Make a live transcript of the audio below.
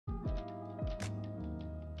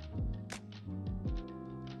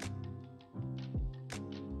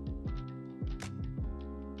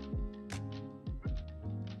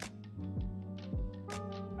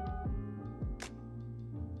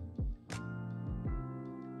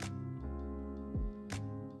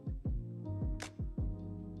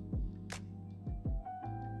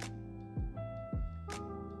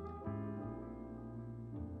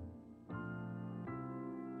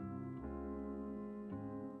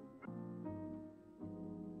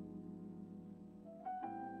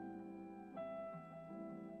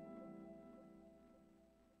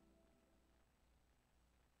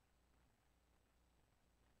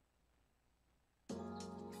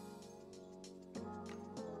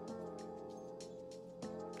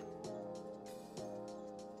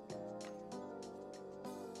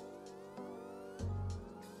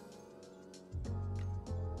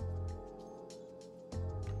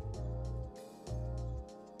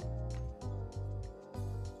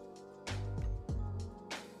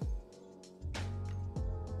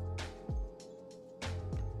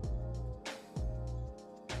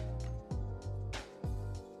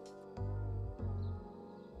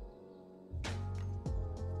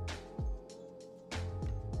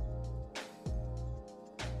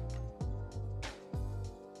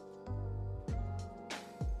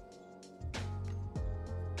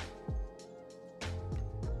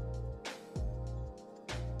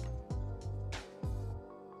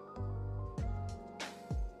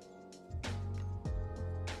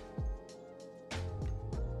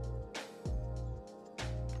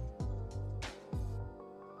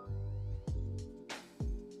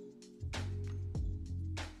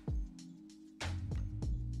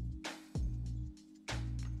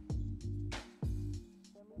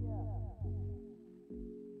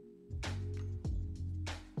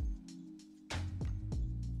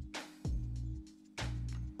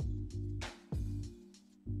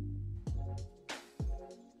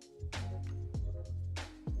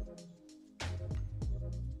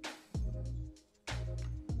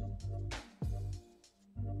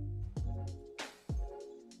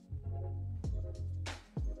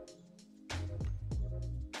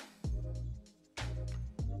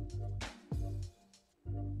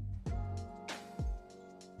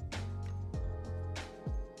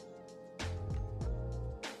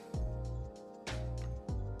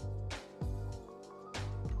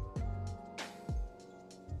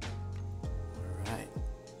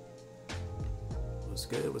What's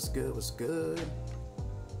good? What's good? What's good?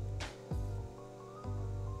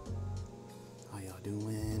 How y'all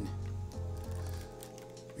doing?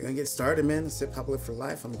 We're gonna get started, man. Let's hip hop live for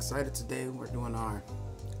life. I'm excited today. We're doing our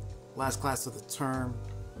last class of the term,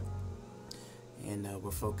 and we're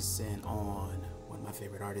focusing on one of my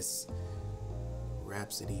favorite artists,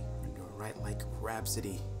 Rapsody. We're doing Write Like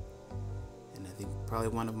Rapsody, and I think probably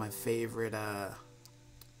one of my favorite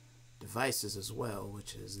devices as well,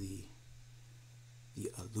 which is the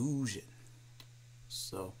Allusion.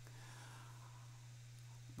 So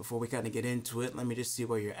before we kind of get into it, let me just see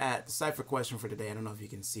where you're at. The cipher question for today, I don't know if you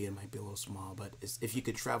can see it, might be a little small, but it's, if you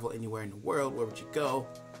could travel anywhere in the world, where would you go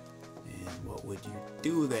and what would you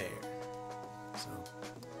do there? So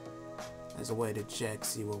as a way to check,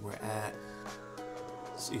 see where we're at,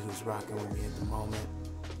 see who's rocking with me at the moment.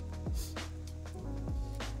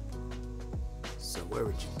 So where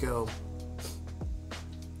would you go?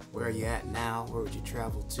 Where are you at now? Where would you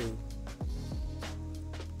travel to?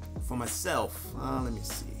 For myself, let me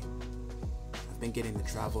see. I've been getting the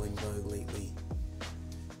traveling bug lately.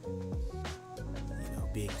 You know,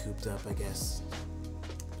 being cooped up, I guess.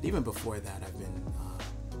 But even before that, I've been,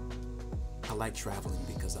 I like traveling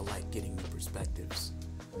because I like getting new perspectives.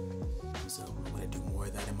 So I want to do more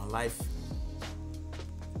of that in my life.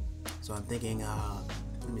 So I'm thinking,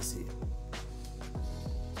 let me see.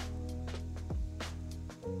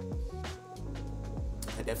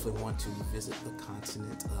 I definitely want to visit the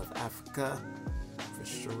continent of Africa, for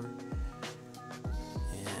sure.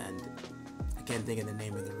 And I can't think of the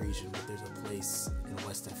name of the region, but there's a place in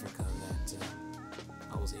West Africa that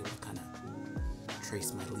I was able to kind of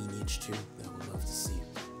trace my lineage to that I would love to see.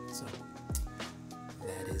 So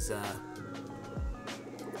that is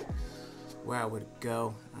where I would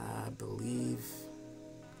go, I believe.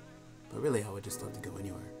 But really, I would just love to go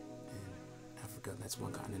anywhere. That's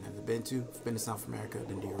one continent I've been to. I've been to South America,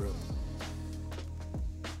 been to Europe.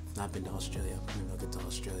 I've not been to Australia. Maybe I'll get to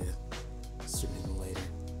Australia sooner than later.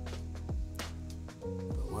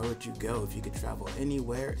 But where would you go if you could travel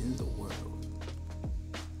anywhere in the world?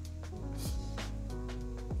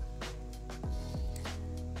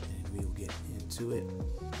 And we will get into it.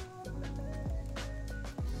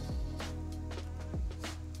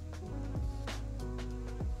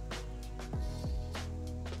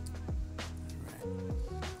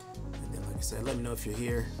 Let me know if you're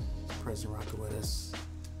here, present, rocking with us.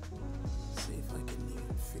 See if I can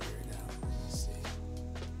even figure it out. Let me see.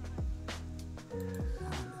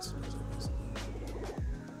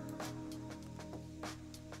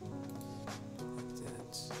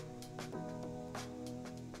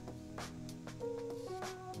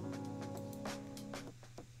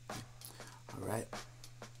 All right.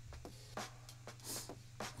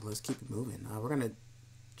 Let's keep it moving. We're gonna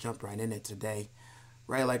jump right in it today.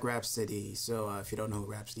 Write Like Rapsody. So if you don't know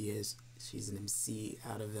who Rapsody is, she's an MC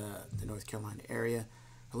out of the North Carolina area.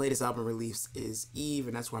 Her latest album release is Eve,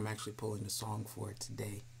 and that's where I'm actually pulling the song for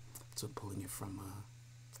today. So I'm pulling it from,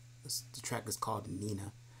 the track is called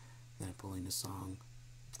Nina, then I'm pulling the song.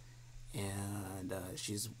 And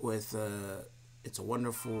she's with It's a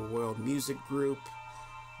Wonderful World music group,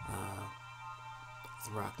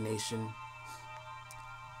 with Rock Nation.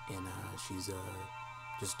 And she's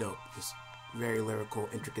just dope, just very lyrical,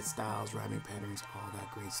 intricate styles, rhyming patterns, all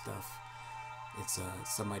that great stuff. It's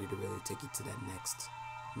somebody to really take you to that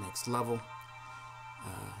next level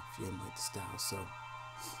if you emulate the style. So,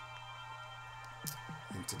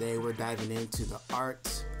 and today we're diving into the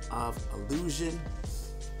Art of Allusion.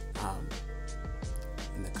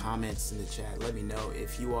 In the comments in the chat, let me know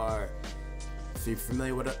if you're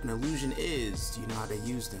familiar with what an illusion is. Do you know how to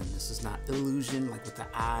use them? This is not illusion like with the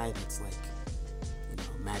I. That's like,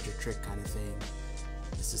 magic trick kind of thing.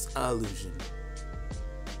 This is allusion.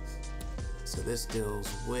 So this deals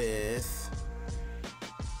with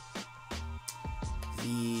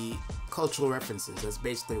the cultural references. That's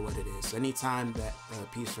basically what it is. So anytime that a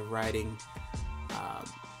piece of writing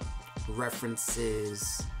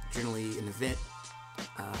references generally an event,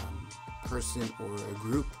 person, or a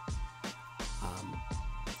group,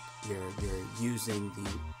 you're using the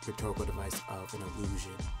rhetorical device of an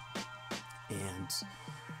allusion. And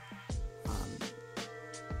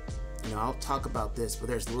you know, I'll talk about this, but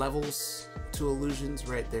there's levels to illusions,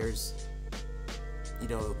 right? There's, you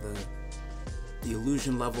know, the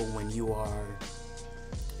illusion level when you are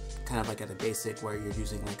kind of like at a basic, where you're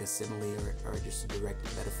using like a simile or just a direct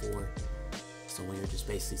metaphor. So when you're just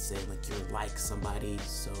basically saying like you're like somebody.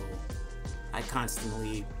 So I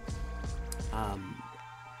constantly,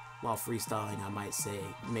 while freestyling, I might say,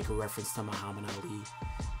 make a reference to Muhammad Ali.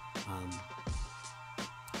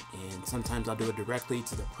 And sometimes I'll do it directly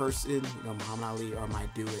to the person, you know, Muhammad Ali, or I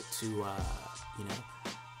might do it to, you know,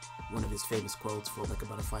 one of his famous quotes, "For like a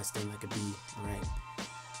butterfly, sting like a bee," right?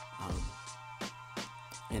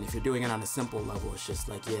 And if you're doing it on a simple level, it's just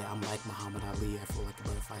like, yeah, I'm like Muhammad Ali, I feel like a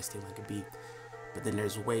butterfly, sting like a bee. But then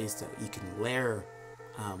there's ways that you can layer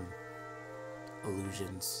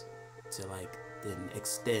allusions to like then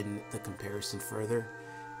extend the comparison further,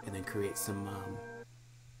 and then create some,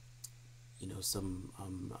 you know, some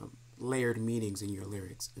layered meanings in your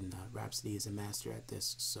lyrics. And Rhapsody is a master at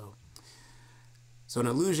this. So an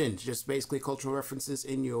allusion, just basically cultural references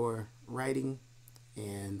in your writing.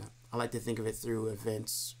 And I like to think of it through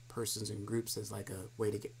events, persons, and groups as like a way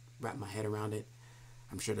to wrap my head around it.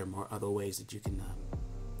 I'm sure there are more other ways that you can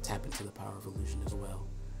tap into the power of illusion as well.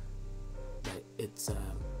 But it's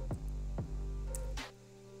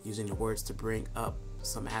using the words to bring up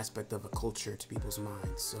some aspect of a culture to people's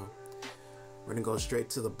minds. So we're gonna go straight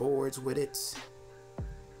to the boards with it.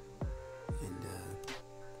 And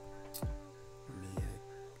let me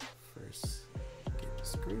first get the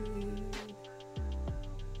screen. I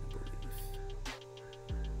believe.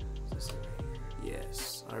 Is this right here?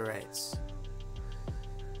 Yes. All right.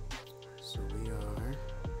 So we are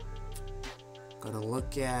gonna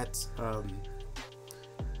look at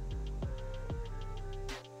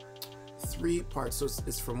 3 parts. So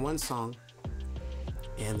it's from one song,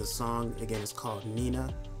 and the song again is called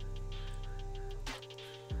Nina,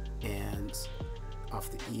 and off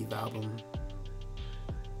the Eve album.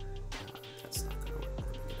 That's not gonna work.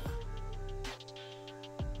 Let me get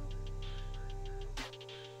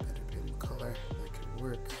a better pen color that could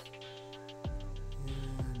work.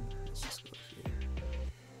 And let's just go here.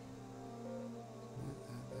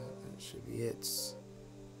 That should be it.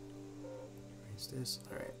 Erase this.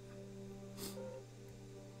 All right.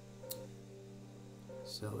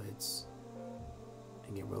 So it's,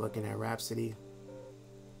 again, we're looking at Rhapsody.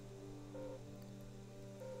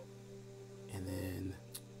 And then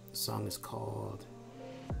the song is called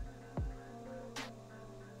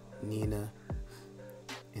Nina.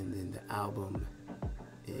 And then the album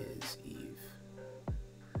is Eve.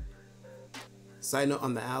 Side note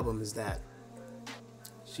on the album is that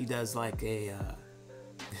she does like a,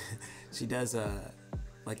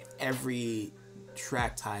 like every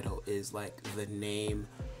track title is like the name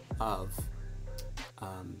of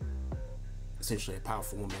essentially a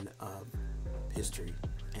powerful woman of history,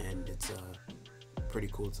 and it's pretty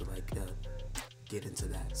cool to like get into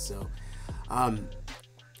that. So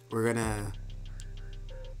we're gonna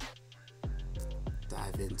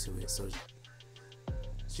dive into it. So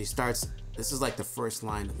she starts, this is like the first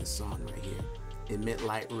line of the song right here: "Emit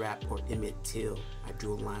light, rap, or emit till. I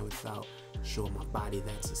drew a line without showing my body,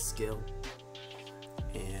 that's a skill."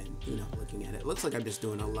 And you know, looking at it, looks like I'm just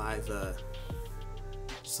doing a live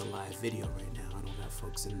just a live video right now. I don't have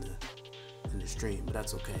folks in the stream, but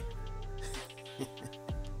that's okay.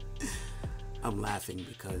 I'm laughing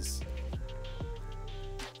because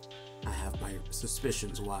I have my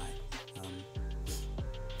suspicions why, and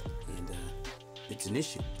it's an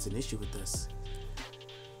issue. It's an issue with us.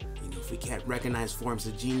 You know, if we can't recognize forms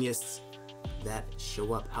of genius that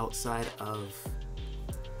show up outside of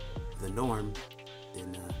the norm,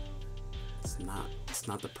 then it's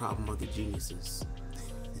not the problem of the geniuses.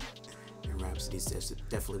 And Rhapsody is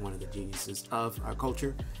definitely one of the geniuses of our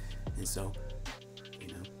culture. And so,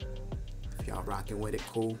 you know, if y'all rocking with it,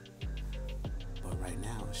 cool. But right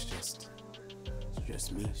now it's just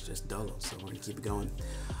me, it's just Dolo. So we're gonna keep it going.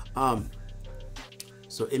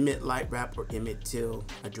 So emit light, rap, or emit till.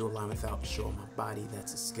 I drew a line without showing my body,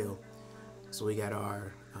 that's a skill. So we got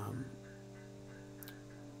our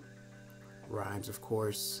rhymes, of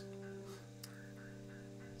course.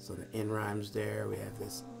 So the end rhymes there. We have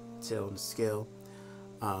this till and skill.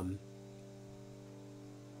 You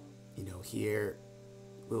know, here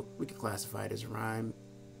we can classify it as a rhyme.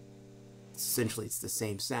 Essentially, it's the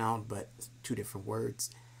same sound, but 2 different words.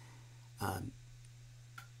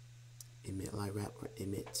 Emit light, rap, or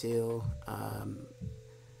emit till.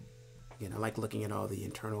 Again, I like looking at all the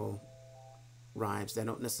internal rhymes that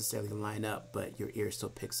don't necessarily line up, but your ear still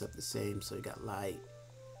picks up the same. So you got light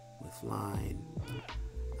with line.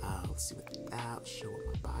 Let's see, without showing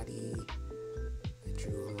my body, I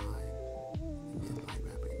drew a line. Emit light,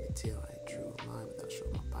 rap, or emit till. I drew a line without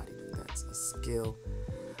showing my body. That's a skill.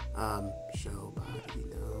 Show body,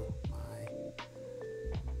 no,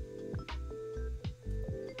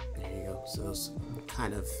 there you go. So those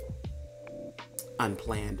kind of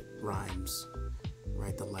unplanned rhymes,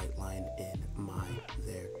 right? The light line and my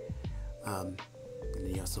there. And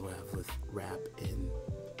then you also have with rap, and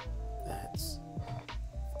that's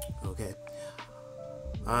okay.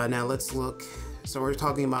 Now let's look. So we're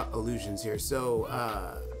talking about illusions here. So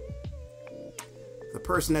the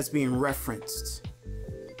person that's being referenced,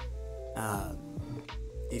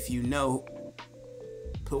 if you know,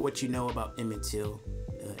 put what you know about Emmett Till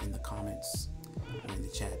in the comments or in the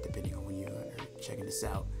chat, depending on when you are checking this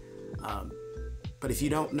out. But if you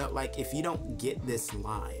don't know, like if you don't get this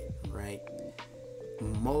line, right,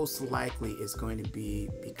 most likely it's going to be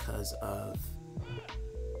because of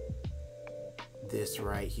this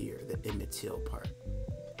right here, the Emmett Till part,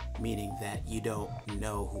 meaning that you don't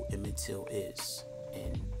know who Emmett Till is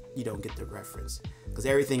and you don't get the reference, because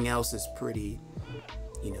everything else is pretty,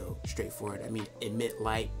 you know, straightforward. I mean, emit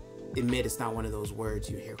is not one of those words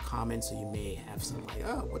you hear common, so you may have some like,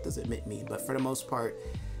 oh, what does emit mean? But for the most part,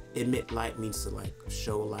 emit light means to like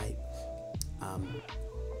show light.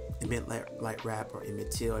 Emit light rap or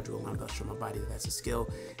Emmett Till, I drew a line without showing my body, that's a skill.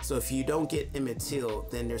 So if you don't get Emmett Till,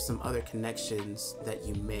 then there's some other connections that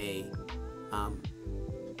you may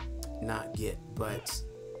not get. But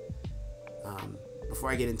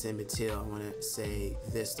before I get into Emmett Till, I want to say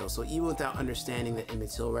this though. So even without understanding the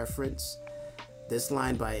Emmett Till reference, this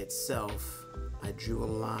line by itself, I drew a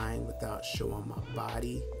line without showing my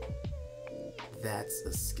body, that's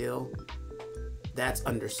a skill. That's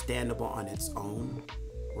understandable on its own,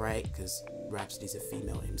 right? Because Rapsody's a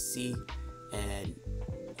female MC, and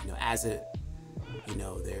you know, as a, you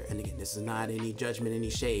know, there, and again, this is not any judgment, any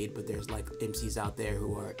shade, but there's like MCs out there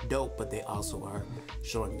who are dope, but they also are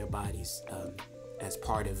showing their bodies as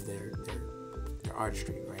part of their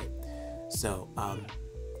artistry, right? So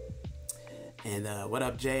and what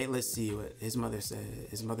up, Jay? Let's see what his mother said.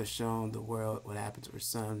 His mother shown the world what happened to her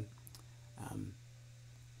son.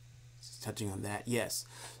 Touching on that, yes.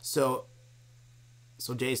 So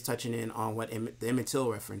Jay's touching in on what the Emmett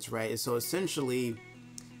Till reference, right? And so essentially,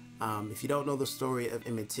 if you don't know the story of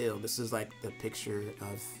Emmett Till, this is like the picture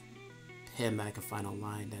of him that I can find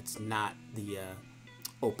online. That's not the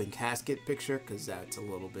open casket picture, because that's a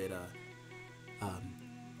little bit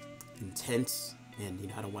intense, and you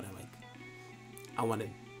know, I don't want to like.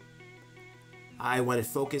 I want to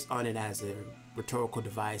focus on it as a rhetorical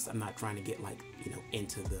device. I'm not trying to get like, you know,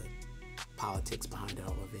 into the politics behind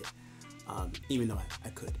all of it, even though I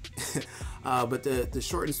could. But the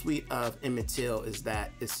short and sweet of Emmett Till is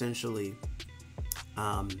that essentially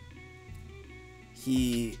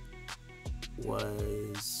he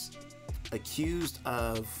was accused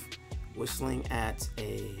of whistling at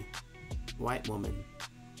a white woman,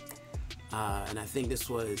 and I think this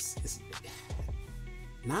was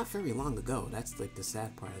not very long ago. That's like the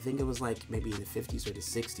sad part. I think it was like maybe in the 50s or the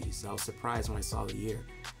 60s. So I was surprised when I saw the year.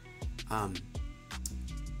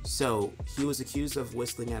 So he was accused of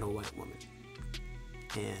whistling at a white woman,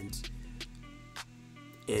 and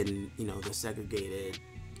in, you know, the segregated,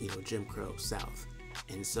 you know, Jim Crow South.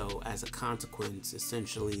 And so as a consequence,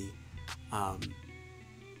 essentially,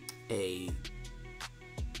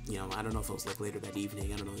 you know, I don't know if it was like later that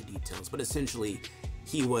evening, I don't know the details, but essentially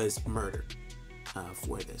he was murdered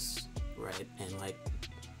for this, right? And like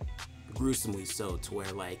gruesomely so, to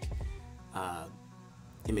where like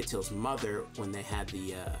Emmett Till's mother, when they had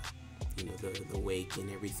the you know, the wake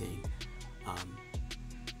and everything,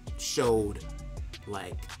 showed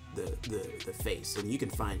like the face, and you can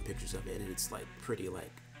find pictures of it, and it's like pretty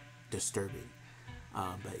like disturbing.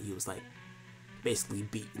 But he was like basically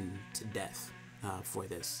beaten to death for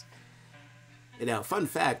this. And now, fun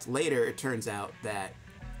fact, later it turns out that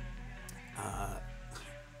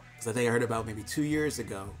because I think I heard about maybe 2 years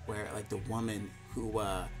ago, where like the woman who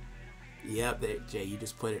yep, Jay, you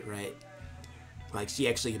just put it right. Like, she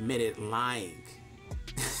actually admitted lying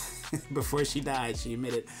before she died. She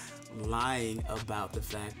admitted lying about the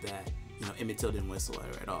fact that, you know, Emmett Till didn't whistle at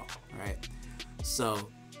her at all, right?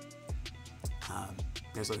 So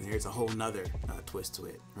there's a whole nother twist to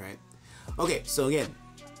it, right? Okay, so again,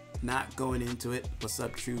 not going into it. What's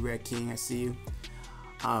up, True Red King? I see you.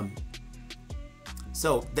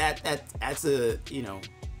 So that's a, you know,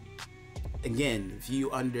 again,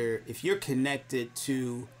 if you're connected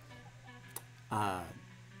to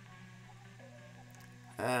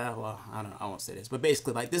well, I won't say this, but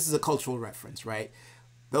basically, like, this is a cultural reference, right?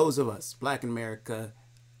 Those of us, Black America,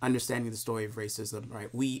 understanding the story of racism, right?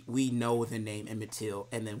 We know the name Emmett Till,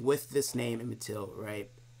 and then with this name Emmett Till, right,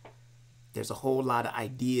 there's a whole lot of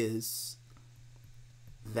ideas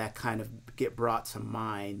that kind of get brought to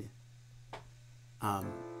mind,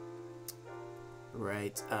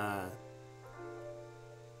 right?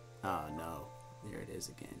 Oh no, there it is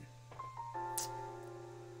again.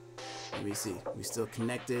 Let me see. We still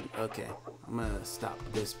connected? Okay. I'm gonna stop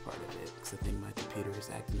this part of it because I think my computer is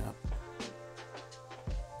acting up.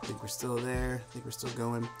 think we're still there. I think we're still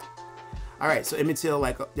going. All right, so Emmett Till,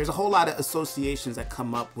 like, there's a whole lot of associations that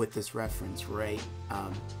come up with this reference, right?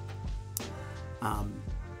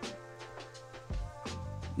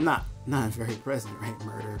 Not very present, right?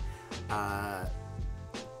 Murder,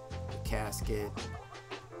 casket,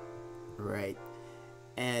 right?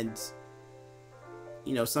 And,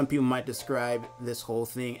 you know, some people might describe this whole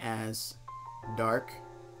thing as dark,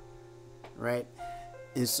 right?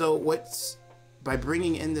 And so by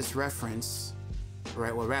bringing in this reference,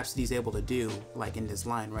 right, what Rapsody's able to do, like in this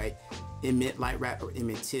line, right, emit, light, rap, or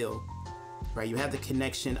Emmett Till, right, you have the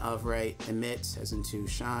connection of, right, emit as into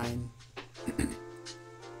shine,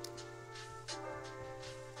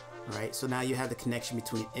 right, so now you have the connection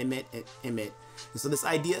between emit and emit. And so this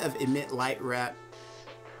idea of emit, light, rap,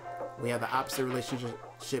 we have the opposite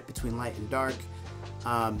relationship between light and dark.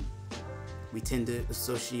 We tend to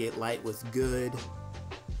associate light with good,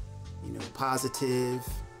 you know, positive.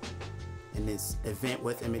 And this event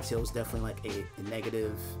with Emmett Till is definitely like a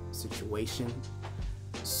negative situation.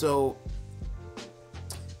 So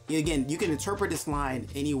again, you can interpret this line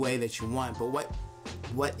any way that you want, but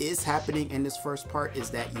what is happening in this first part is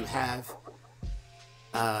that you have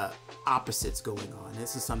opposites going on.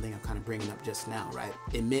 This is something I'm kind of bringing up just now, right?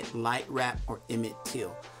 Emit, light, rap, or Emmett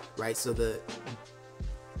Till, right? So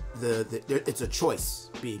it's a choice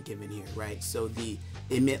being given here, right? So the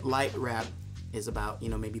emit, light, rap is about, you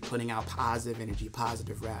know, maybe putting out positive energy,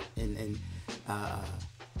 positive rap, and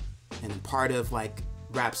part of like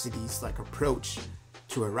Rapsody's like approach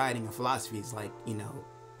to her writing and philosophy is like, you know,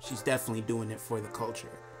 she's definitely doing it for the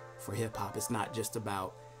culture, for hip hop. It's not just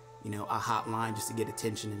about, you know, a hot line just to get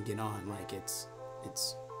attention and get on. Like it's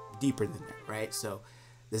deeper than that, right? So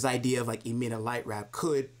this idea of like emit a light rap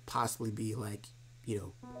could possibly be like, you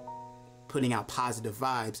know, putting out positive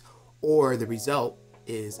vibes, or the result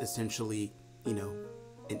is essentially, you know,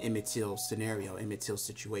 an Emmett Till scenario, Emmett Till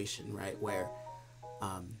situation, right? Where,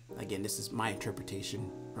 again, this is my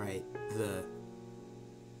interpretation, right? The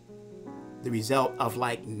result of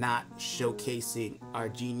like not showcasing our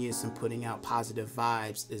genius and putting out positive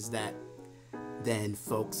vibes is that then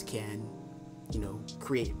folks can, you know,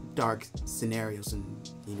 create dark scenarios and,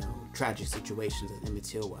 you know, tragic situations that Emmett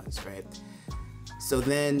Till was, right? So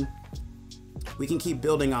then we can keep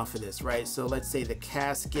building off of this, right? So let's say the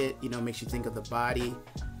casket, you know, makes you think of the body,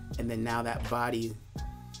 and then now that body,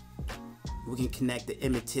 we can connect the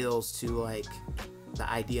Emmett Tills to like the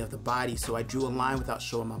idea of the body. So I drew a line without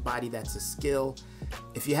showing my body. That's a skill.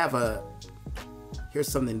 If you have here's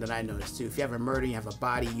something that I noticed too. If you have a murder, you have a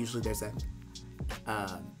body, usually there's an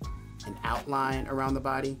outline around the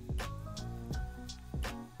body,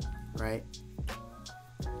 right?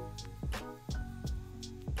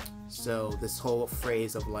 So this whole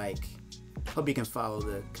phrase of like, hope you can follow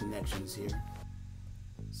the connections here.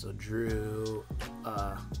 So drew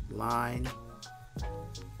a line,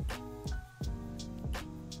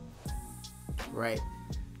 right?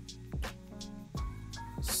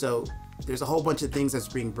 So there's a whole bunch of things that's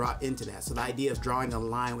being brought into that. So the idea of drawing a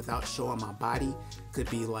line without showing my body could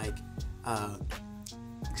be like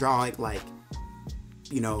drawing like,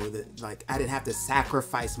 you know, like I didn't have to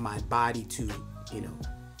sacrifice my body to, you know,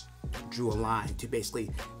 drew a line to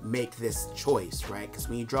basically make this choice, right? Because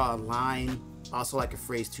when you draw a line, also like a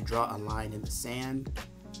phrase to draw a line in the sand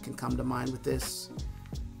can come to mind with this,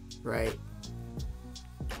 right?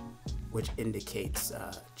 Which indicates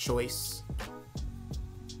choice,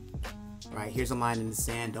 right? Here's a line in the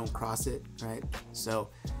sand, don't cross it, right? So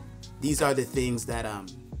these are the things that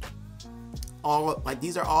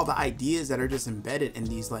these are all the ideas that are just embedded in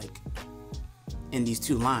these like in these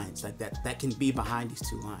two lines, like that can be behind these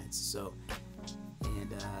two lines. So,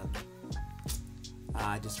 and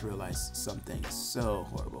I just realized something so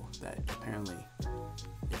horrible that apparently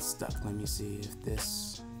it's stuck. Let me see if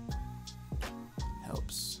this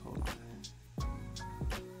helps. Hold on.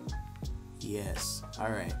 Yes. All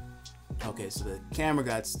right. Okay, so the camera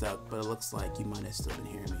got stuck, but it looks like you might have still been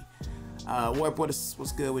hearing me. Warp,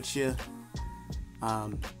 what's good with you?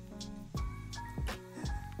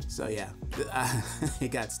 So yeah, it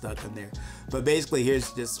got stuck in there. But basically,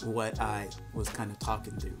 here's just what I was kind of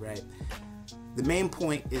talking through, right? The main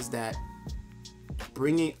point is that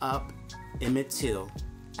bringing up Emmett Till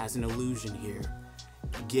as an illusion here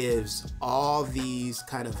gives all these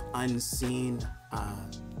kind of unseen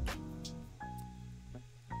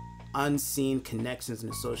connections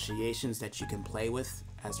and associations that you can play with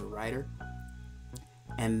as a writer,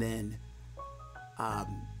 and then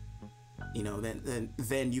you know,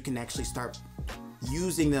 then you can actually start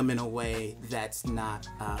using them in a way that's not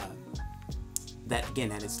that, again,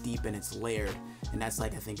 that it's deep and it's layered. And that's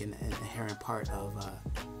like, I think, an inherent part of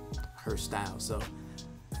her style. So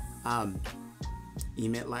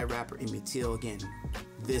emit light rapper, emit teal. Again,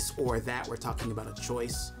 this or that, we're talking about a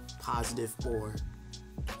choice, positive or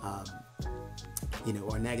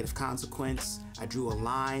or negative consequence. I drew a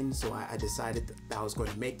line, so I decided that I was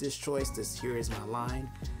going to make this choice. Here is my line,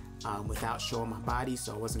 without showing my body,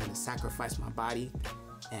 so I wasn't going to sacrifice my body.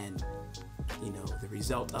 And the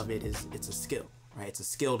result of it is it's a skill, right? It's a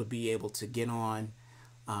skill to be able to get on,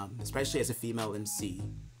 especially as a female MC,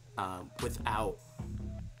 without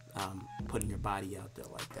putting your body out there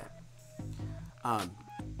like that.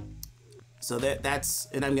 So that's,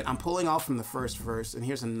 and I'm pulling off from the first verse, and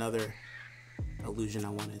here's another illusion I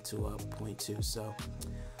wanted to point to. So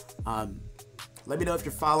let me know if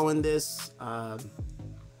you're following this.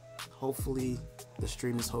 Hopefully the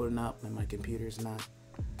stream is holding up and my computer's not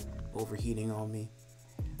overheating on me.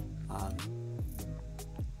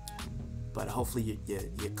 But hopefully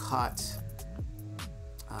you caught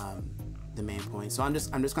the main point. So I'm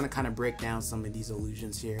just going to kind of break down some of these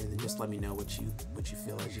illusions here, and then just let me know what you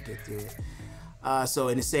feel as you get through it. So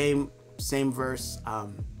in the same verse,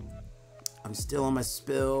 I'm still on my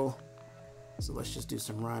spill. So let's just do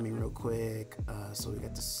some rhyming real quick. So we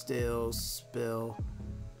got the still, spill,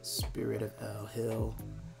 spirit of El Hill,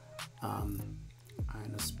 I'm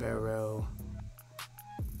a sparrow,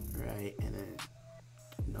 right? And then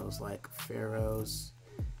nose like pharaohs.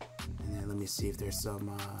 And then let me see if there's some,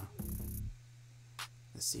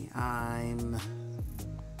 let's see, I'm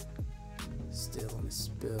still on the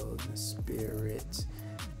spill, in the spirit.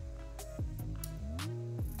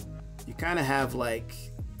 You kind of have, like,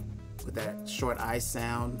 with that short I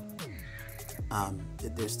sound,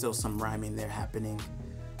 there's still some rhyming there happening.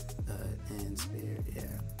 And spirit,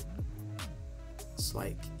 yeah. It's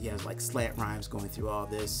like, yeah, it's like slant rhymes going through all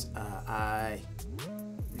this. We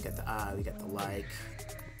got the I, we got the like,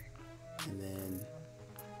 and then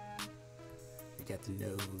we got the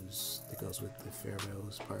nose that goes with the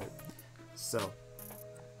pharaohs part. So,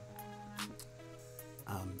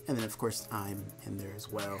 and then of course I'm in there as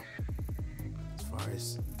well as far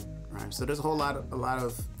as rhymes. So there's a lot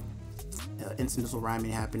of incidental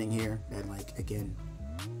rhyming happening here, and, like, again,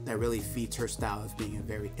 that really feeds her style of being a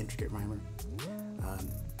very intricate rhymer.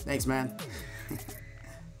 Thanks, man.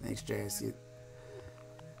 Thanks, JSU.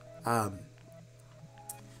 All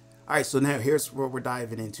right, so now here's where we're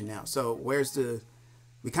diving into now. So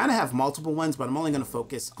we kind of have multiple ones, but I'm only going to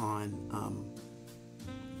focus on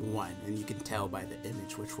one, and you can tell by the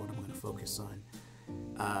image which one I'm going to focus on.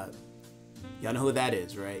 Y'all know who that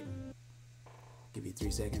is, right? Give you 3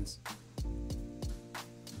 seconds.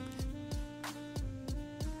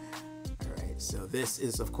 All right, so this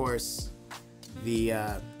is, of course, the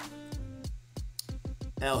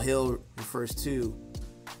El Hill refers to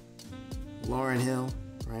Lauryn Hill,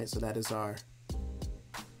 right? So that is our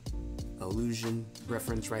illusion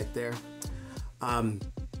reference right there. And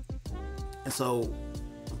so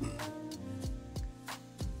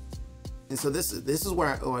this is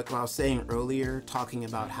where like I was saying earlier, talking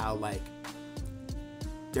about how, like,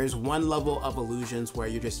 there's one level of illusions where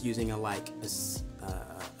you're just using a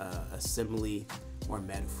simile or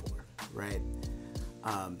metaphor, right?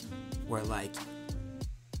 Where, like,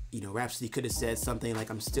 Rapsody could have said something like,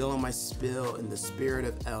 I'm still on my spill in the spirit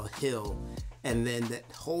of El Hill, and then that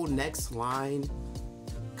whole next line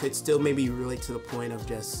could still maybe relate to the point of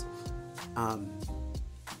just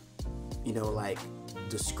like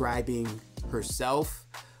describing herself,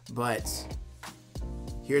 but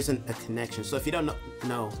here's a connection. So if you don't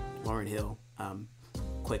know Lauryn Hill,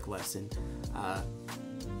 quick lesson,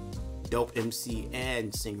 dope MC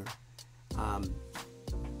and singer,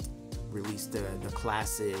 released the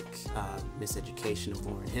classic Miseducation of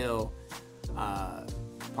Lauryn Hill,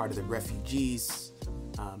 part of the Refugees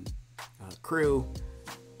crew,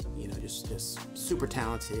 just super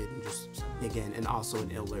talented, and just, again, and also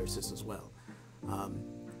an ill lyricist as well.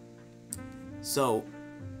 So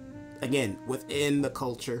again, within the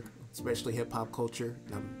culture, especially hip-hop culture,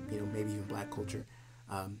 maybe even black culture,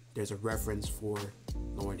 there's a reference for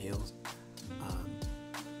Lauryn Hill.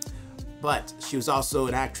 But she was also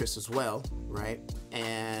an actress as well, right?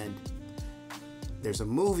 And there's a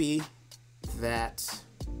movie that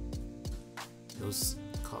it was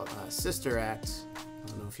called Sister Act. I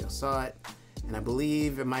don't know if y'all saw it. And I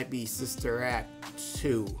believe it might be Sister Act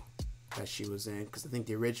 2 that she was in, because I think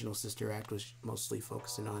the original Sister Act was mostly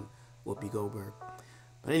focusing on Whoopi Goldberg.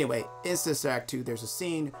 But anyway, in Sister Act 2, there's a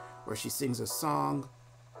scene where she sings a song.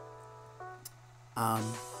 The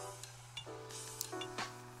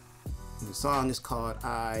song is called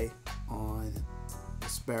I on a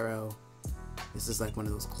Sparrow. This is like one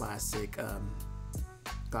of those classic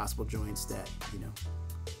gospel joints that,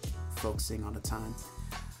 folks sing all the time.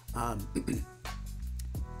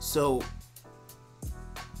 So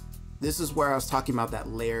this is where I was talking about that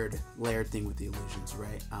layered thing with the illusions,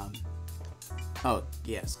 right? Oh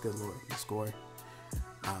yes, good lord, the score.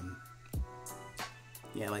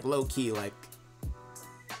 Yeah, like low key, like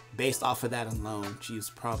based off of that alone, she's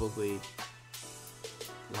probably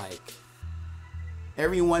like,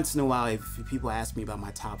 every once in a while, if people ask me about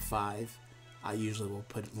my top 5, I usually will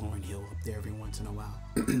put Lauryn Hill up there every once in a while,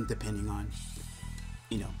 depending on,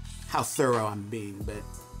 you know, how thorough I'm being,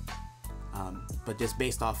 but just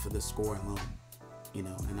based off of the score alone, you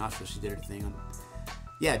know, and also she did her thing on,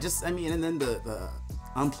 yeah, just, I mean, and then the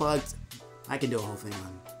Unplugged, I can do a whole thing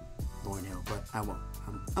on Lauryn Hill, but I won't.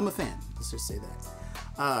 I'm a fan, let's just say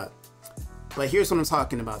that. But here's what I'm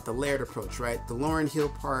talking about, the layered approach, right? The Lauryn Hill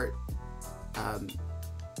part,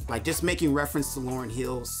 like just making reference to Lauryn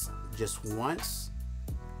Hill's just once,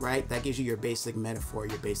 right? That gives you your basic metaphor,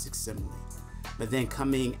 your basic simile. But then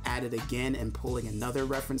coming at it again and pulling another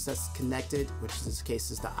reference that's connected, which in this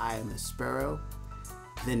case is the eye and the sparrow,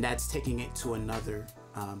 then that's taking it to another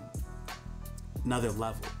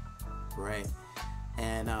level, right?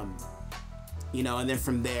 And you know, and then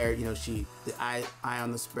from there, you know, the eye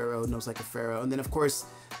on the sparrow knows like a pharaoh, and then of course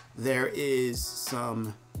there is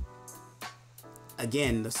some,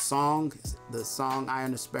 again, the song Eye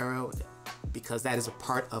on the Sparrow, because that is a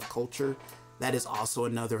part of culture, that is also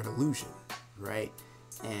another illusion, right?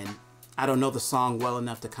 And I don't know the song well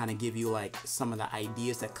enough to kind of give you like some of the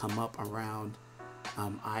ideas that come up around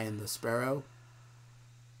Eye on the Sparrow,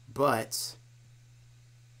 but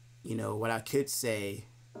you know what I could say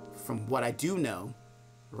from what I do know,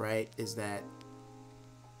 right, is that,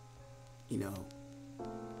 you know,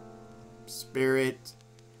 spirit,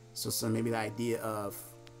 so maybe the idea of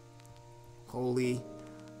holy,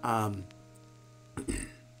 I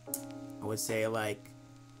would say like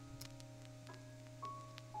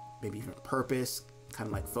maybe even purpose, kind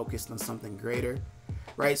of like focused on something greater,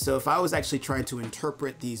 right? So if I was actually trying to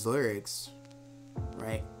interpret these lyrics,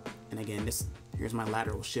 right, and again, here's my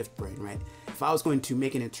lateral shift brain, right? If I was going to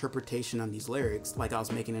make an interpretation on these lyrics, like I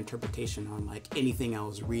was making an interpretation on like anything I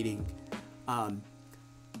was reading,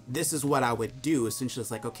 this is what I would do. Essentially,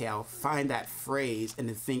 it's like, okay, I'll find that phrase and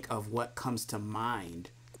then think of what comes to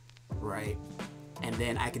mind, right? And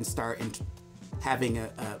then I can start having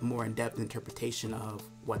a more in-depth interpretation of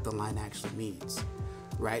what the line actually means,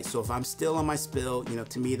 right? So if I'm still on my spill, you know,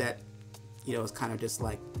 to me that, you know, it's kind of just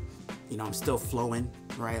like, you know, I'm still flowing,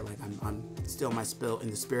 right? Like I'm still in my spill in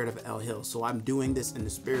the spirit of El Hill. So I'm doing this in the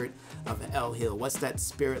spirit of El Hill. What's that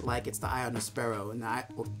spirit like? It's the eye on the sparrow. And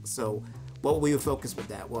so what will we focus with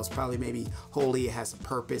that? Well, it's probably maybe holy, it has a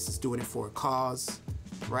purpose, it's doing it for a cause,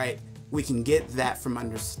 right? We can get that from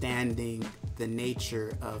understanding the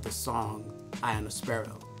nature of the song Eye on the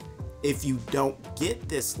Sparrow. If you don't get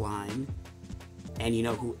this line and you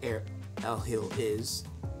know who El Hill is,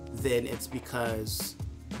 then it's because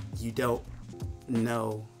you don't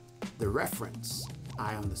know the reference,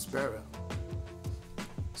 Eye on the Sparrow.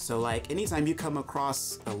 So like anytime you come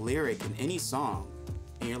across a lyric in any song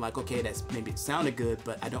and you're like, okay, that's maybe it sounded good,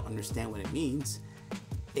 but I don't understand what it means,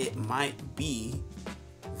 it might be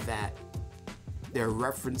that they're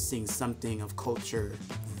referencing something of culture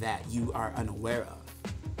that you are unaware of.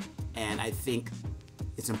 And I think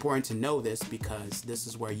it's important to know this because this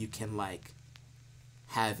is where you can like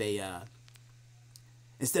have a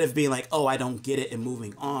instead of being like, oh, I don't get it and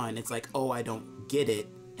moving on, it's like, oh, I don't get it,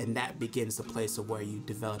 and that begins the place of where you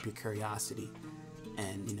develop your curiosity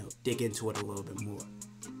and, you know, dig into it a little bit more.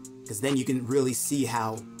 Because then you can really see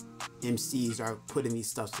how MCs are putting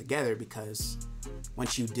these stuff together, because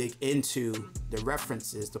once you dig into the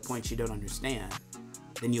references, the points you don't understand,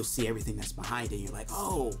 then you'll see everything that's behind it. You're like,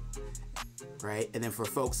 oh, right? And then for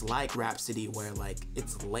folks like Rapsody, where like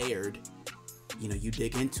it's layered, you know, you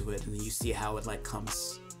dig into it and then you see how it like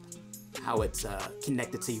comes, how it's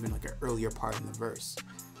connected to even like an earlier part in the verse.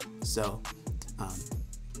 So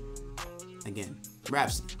again,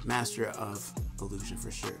 Rapsody, master of illusion for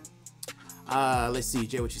sure. Let's see,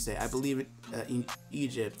 Jay, what you say? I believe in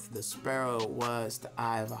Egypt, the sparrow was the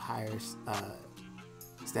eye of a higher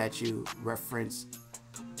statue,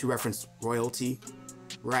 to reference royalty.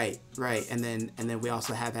 Right. And then we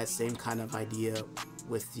also have that same kind of idea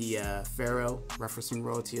with the pharaoh referencing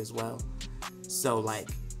royalty as well. So like,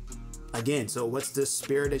 again, so what's the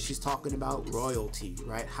spirit that she's talking about? Royalty,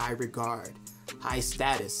 right? High regard, high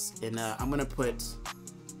status. And I'm gonna put,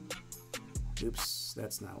 oops,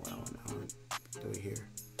 that's not what I want to do it here.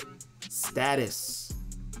 Status.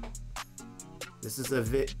 This is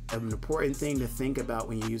an important thing to think about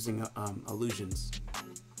when you're using illusions.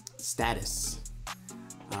 Status.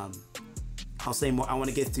 I'll say more. I want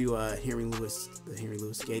to get through the Henry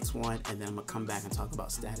Louis Gates one, and then I'm gonna come back and talk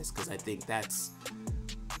about status, because I think that's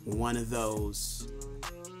one of those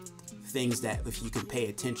things that if you can pay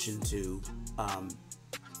attention to,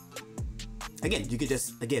 again, you could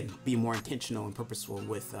just be more intentional and purposeful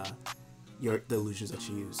with the illusions that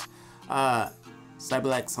you use.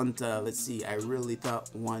 Cyberlax Hunter, let's see. I really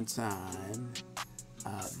thought one time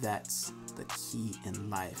that's the key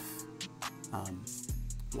in life.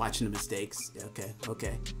 Watching the mistakes. Okay.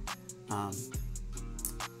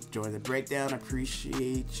 Join the breakdown.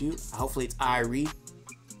 Appreciate you. Hopefully it's Irie.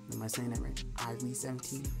 Am I saying that right? Irie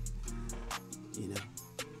 17. You know,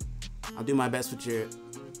 I'll do my best with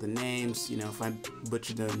the names. You know, if I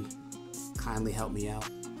butcher them, kindly help me out.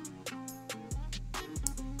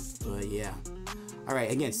 But yeah. All right.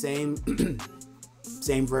 Again, same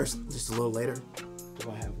same verse, just a little later. Do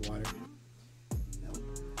I have water?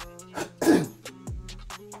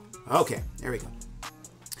 Okay, there we go.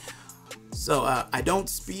 So I don't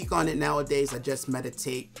speak on it nowadays. I just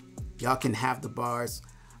meditate. Y'all can have the bars.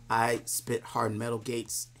 I spit hard metal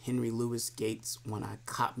Gates, Henry Louis Gates, when I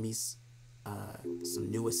cop me some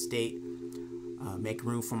new estate, make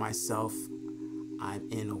room for myself. I'm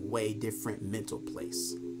in a way different mental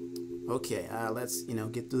place. Okay, let's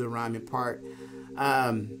get through the rhyming part.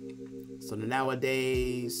 So the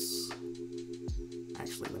nowadays,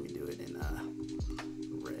 actually, let me do it in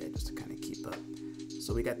red just to kind of keep up.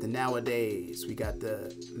 So we got the nowadays, we got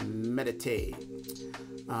the meditate,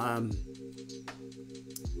 and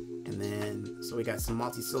then so we got some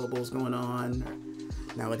multi-syllables going on.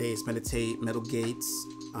 Nowadays, meditate, metal Gates,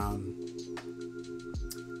 and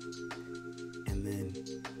then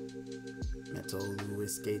metal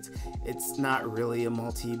Louis Gates. It's not really a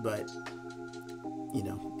multi, but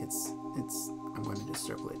it's I'm going to just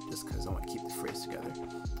circle it just because I want to keep the phrase together.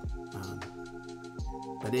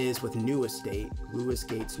 But it is with new estate, Louis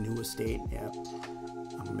Gates, new estate. Yep.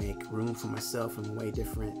 I'll make room for myself in a way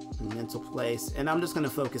different mental place, and I'm just going to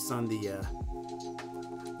focus on the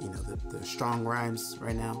strong rhymes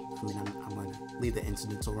right now. I mean, I'm going to leave the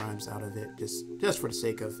incidental rhymes out of it, just for the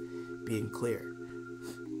sake of being clear.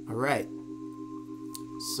 All right.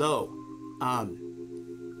 So,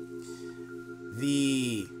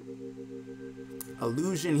 the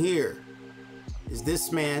allusion here is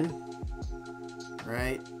this man,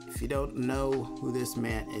 right? If you don't know who this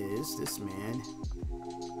man is,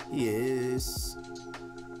 he is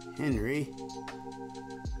Henry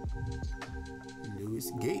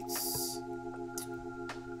Louis Gates.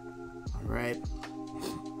 All right.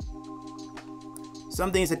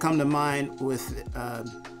 Some things that come to mind with,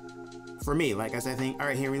 for me, like as I think, all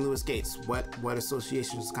right, Henry Louis Gates, what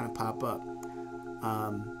associations kind of pop up?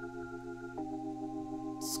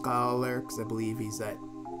 Scholar, because I believe I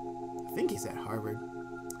think he's at Harvard.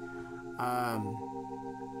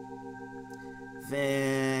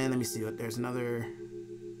 Then let me see. There's another.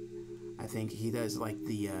 I think he does like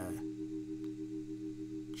the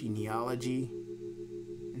genealogy,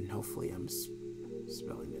 and hopefully I'm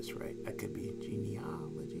spelling this right. That could be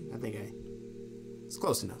genealogy. I think it's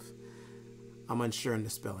close enough. I'm unsure in the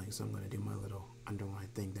spelling, so I'm going to do my little underline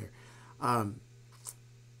thing there.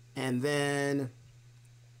 And then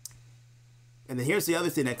here's the other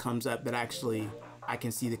thing that comes up that actually I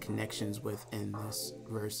can see the connections with in this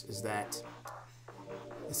verse is that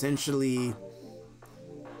essentially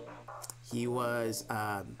he was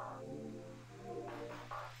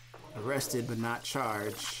arrested but not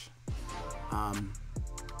charged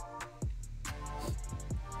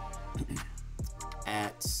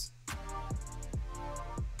at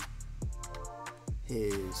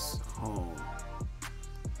his home.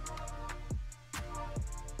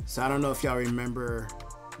 So I don't know if y'all remember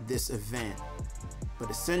this event, but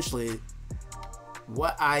essentially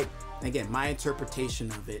my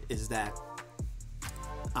interpretation of it is that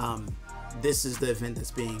this is the event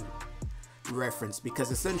that's being referenced,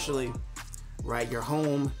 because essentially, right, your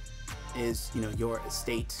home is, your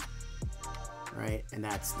estate, right? And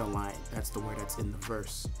that's the line, that's the word that's in the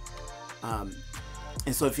verse. And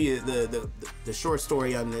so if the short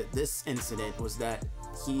story on this incident was that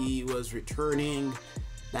he was returning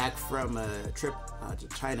back from a trip to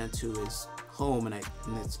China to his home, and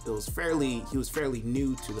he was fairly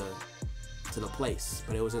new to the place,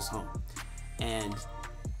 but it was his home, and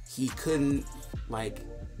he couldn't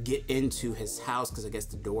get into his house because I guess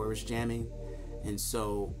the door was jamming. And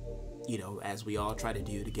so, as we all try to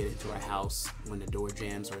do to get into our house when the door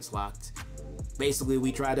jams or it's locked, basically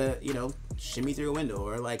we try to shimmy through a window,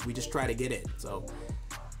 or we just try to get in. So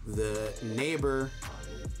the neighbor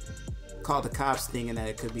called the cops thinking that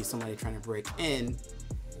it could be somebody trying to break in.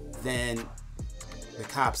 Then the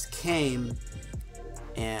cops came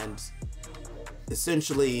and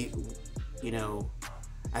essentially, you know,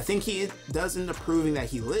 I think he does end up proving that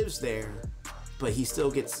he lives there, but he still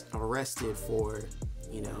gets arrested for,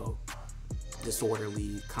 you know,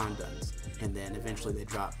 disorderly conduct, and then eventually they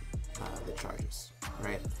drop the charges,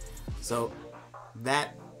 right? So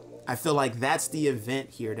that, I feel like that's the event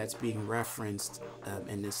here that's being referenced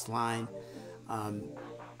in this line,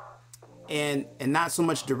 and not so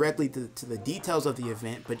much directly to the details of the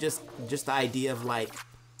event, but just the idea of like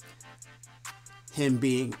him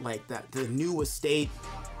being like that. The new estate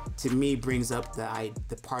to me brings up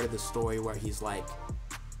the part of the story where he's like,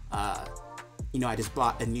 you know, I just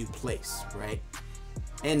bought a new place, right?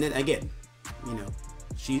 And then again, you know,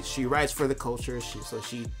 she writes for the culture, so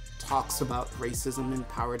she talks about racism and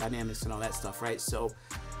power dynamics and all that stuff, right? So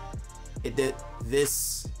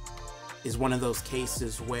this is one of those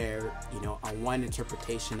cases where, you know, on one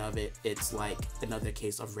interpretation of it, it's like another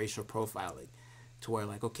case of racial profiling, to where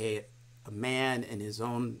like, okay, a man in his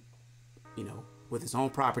own, you know, with his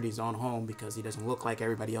own property, his own home, because he doesn't look like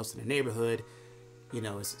everybody else in the neighborhood, you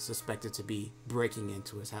know, is suspected to be breaking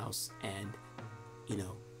into his house, and, you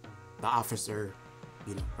know, the officer,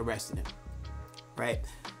 you know, arrested him, right?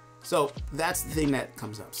 So that's the thing that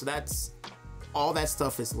comes up. So that's all that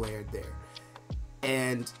stuff is layered there.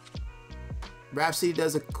 And Rapsody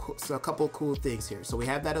does a couple of cool things here. So we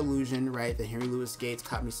have that allusion, right? The Henry Louis Gates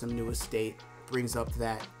caught me some new estate, brings up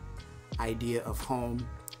that idea of home.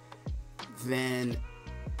 Then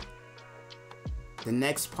the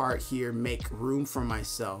next part here, make room for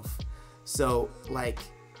myself. So like,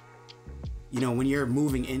 you know, when you're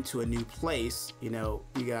moving into a new place, you know,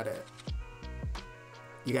 you gotta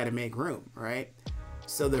make room, right?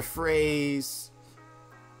 So the phrase,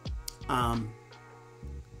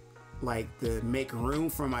 like the make room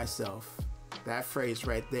for myself, that phrase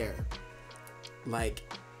right there,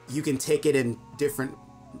 like you can take it in different,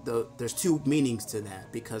 there's two meanings to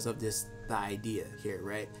that because of the idea here,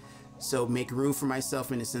 right? So make room for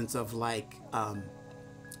myself in the sense of like,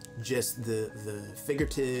 just the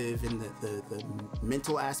figurative and the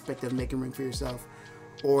mental aspect of making room for yourself,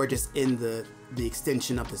 or just in the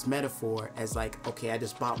extension of this metaphor as like, okay, I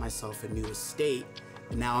just bought myself a new estate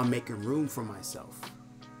and now I'm making room for myself,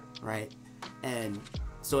 right? And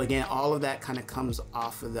so again, all of that kind of comes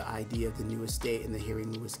off of the idea of the new estate and the Henry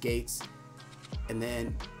Louis Gates. And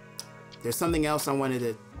then there's something else I wanted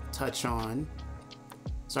to touch on.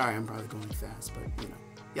 Sorry, I'm probably going fast, but you know,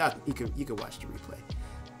 yeah, you could watch the replay.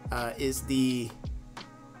 Is the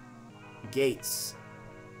Gates.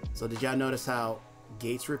 So did y'all notice how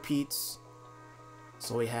Gates repeats?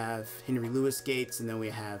 So we have Henry Louis Gates, and then we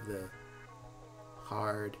have the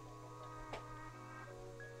hard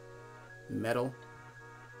metal.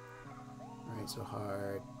 All right, so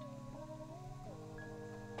hard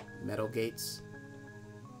metal Gates.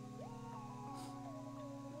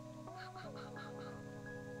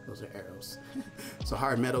 Those are arrows. So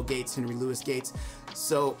hard metal Gates, Henry Louis Gates.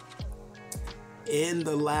 So in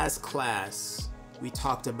the last class, we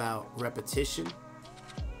talked about repetition.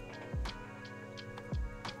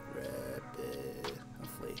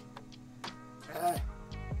 Hopefully. I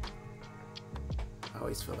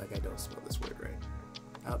always feel like I don't spell this word right.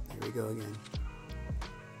 Oh, here we go again.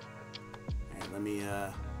 All right, let me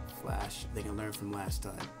flash. I think I learned from last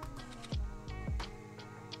time.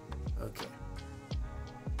 Okay.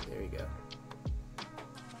 There we go.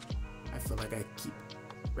 I feel like I keep...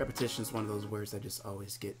 Repetition is one of those words that just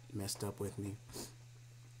always get messed up with me.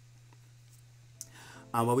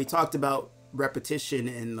 Well, we talked about repetition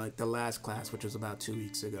in like the last class, which was about 2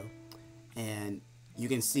 weeks ago. And you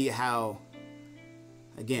can see how,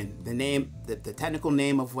 again, the name, the technical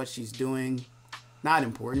name of what she's doing, not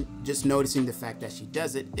important. Just noticing the fact that she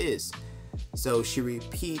does it is. So she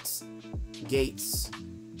repeats Gates,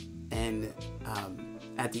 and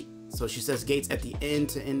so she says Gates at the end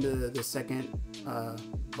to end the second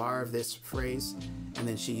bar of this phrase, and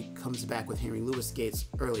then she comes back with Henry Louis Gates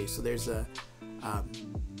early. So there's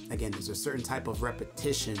again, there's a certain type of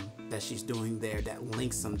repetition that she's doing there that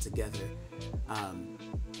links them together.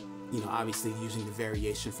 You know, obviously using the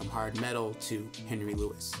variation from hard metal to Henry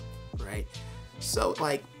Louis, right? So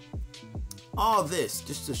like all this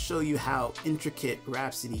just to show you how intricate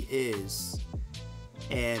Rapsody is.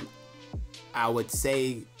 And I would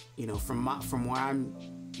say, you know, from where I'm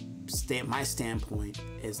my standpoint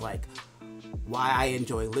is like why I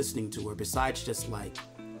enjoy listening to her, besides just like,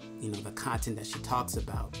 you know, the content that she talks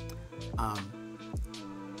about.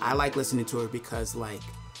 I like listening to her because like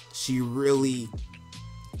she really,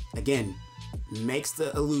 again, makes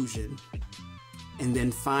the illusion and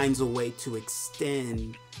then finds a way to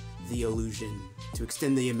extend the illusion, to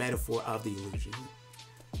extend the metaphor of the illusion,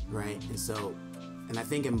 right? And so, and I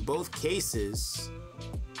think in both cases,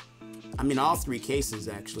 I mean, all three cases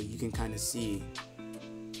actually, you can kind of see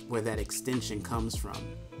where that extension comes from,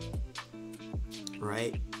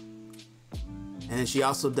 right? And then she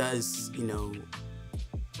also does, you know,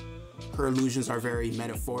 her illusions are very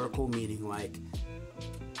metaphorical, meaning like,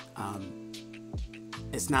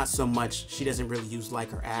 it's not so much, she doesn't really use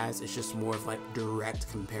like or as, it's just more of like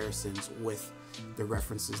direct comparisons with the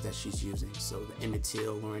references that she's using. So the Emmett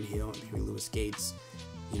Till, Lauryn Hill, and Huey Lewis Gates,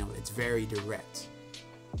 you know, it's very direct,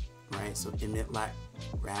 right? So emit, light,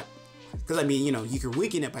 rap. Because I mean, you know, you could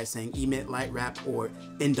weaken it by saying emit, light, rap, or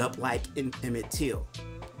end up like Emmett Till.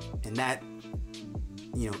 And that,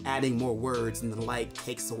 you know, adding more words and the like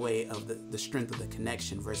takes away of the strength of the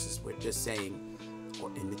connection versus what just saying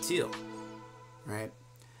or Emmett Till, right?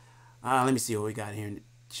 Let me see what we got here in the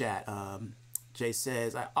chat. Jay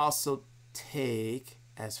says, I also take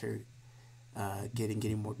as her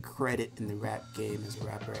getting more credit in the rap game as a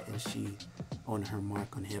rapper, and she on her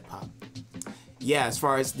mark on hip hop. Yeah, as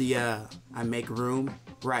far as the I make room,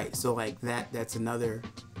 right? So like that's another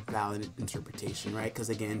valid interpretation, right? Because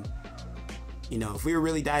again, you know, if we were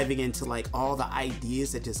really diving into like all the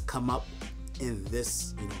ideas that just come up in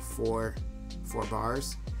this, you know, four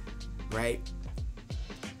bars, right?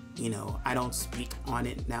 You know, I don't speak on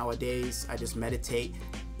it nowadays. I just meditate.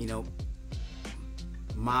 You know,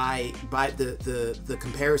 by the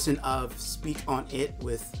comparison of speak on it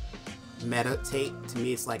with meditate, to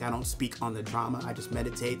me it's like I don't speak on the drama. I just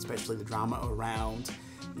meditate, especially the drama around,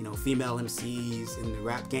 you know, female MCs in the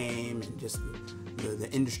rap game and just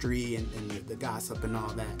the industry and the gossip and all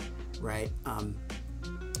that, right?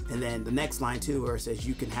 And then the next line too, where it says,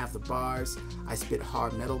 you can have the bars, I spit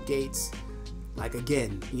hard metal gates. Like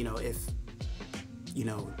again, you know, if, you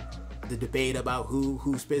know, the debate about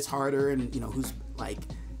who spits harder and, you know, who's like,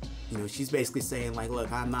 you know, she's basically saying like, look,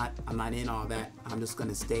 I'm not in all that. I'm just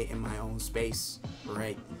gonna stay in my own space,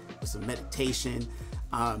 right? With some meditation,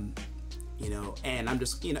 you know, and I'm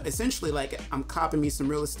just, you know, essentially like I'm copping me some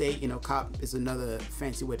real estate. You know, cop is another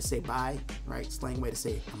fancy way to say buy, right? Slang way to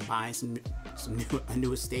say I'm buying a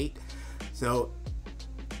new estate. So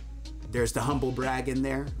there's the humble brag in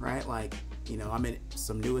there, right? Like, you know, I'm in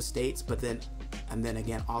some new estates, but then, and then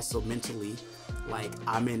again, also mentally, like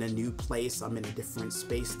I'm in a new place, I'm in a different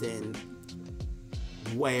space than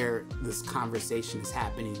where this conversation is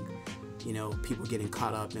happening. You know, people getting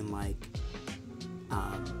caught up in like,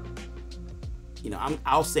 you know,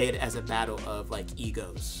 I'll say it as a battle of like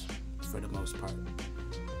egos for the most part,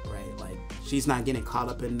 right? Like she's not getting caught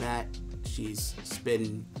up in that. She's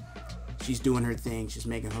doing her thing. She's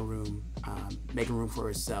making room for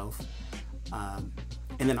herself.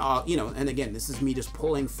 And then all, you know, and again, this is me just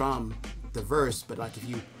pulling from the verse, but like if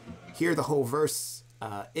you hear the whole verse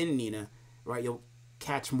in Nina, right, you'll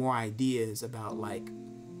catch more ideas about like,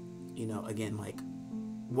 you know, again, like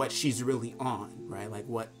what she's really on, right? Like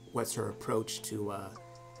what's her approach to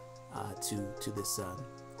this,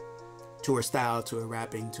 to her style, to her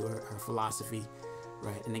rapping, to her philosophy,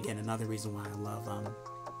 right? And again, another reason why I love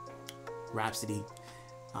Rapsody.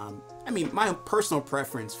 I mean, my personal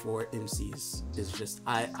preference for MCs is just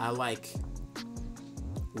I like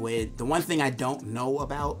when the one thing I don't know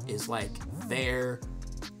about is like their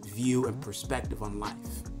view and perspective on life,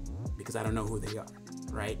 because I don't know who they are,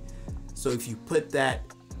 right? So if you put that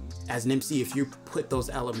as an MC, if you put those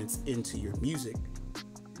elements into your music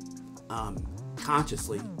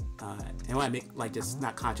consciously, and when I make like just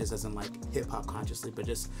not conscious as in like hip hop consciously, but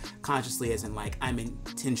just consciously as in like I'm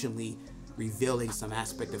intentionally revealing some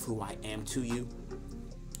aspect of who I am to you,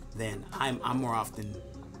 then I'm more often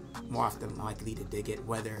likely to dig it,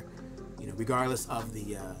 whether, you know, regardless of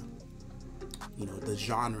the you know, the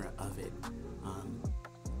genre of it.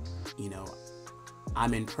 You know,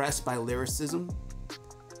 I'm impressed by lyricism,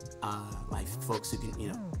 like folks who can,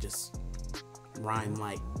 you know, just rhyme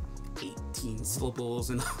like 18 syllables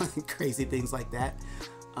and crazy things like that.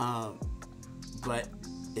 But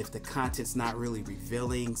if the content's not really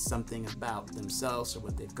revealing something about themselves or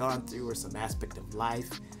what they've gone through or some aspect of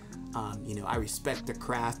life, you know, I respect the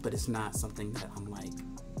craft, but it's not something that I'm like,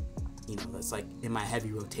 you know, that's like in my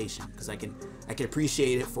heavy rotation, because I can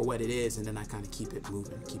appreciate it for what it is, and then I kind of keep it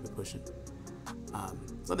moving, keep it pushing.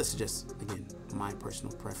 So this is just, again, my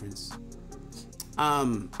personal preference.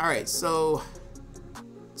 All right, so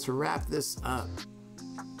to wrap this up,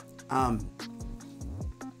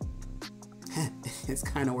 it's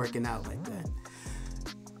kind of working out like that.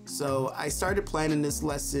 So I started planning this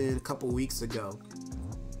lesson a couple weeks ago,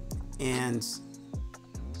 and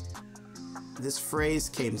this phrase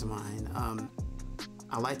came to mind.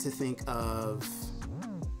 I like to think of,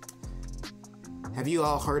 have you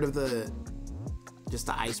all heard of just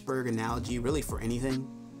the iceberg analogy, really, for anything?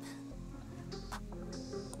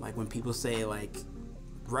 Like when people say, like,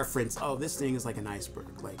 reference, oh, this thing is like an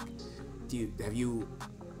iceberg. Like, do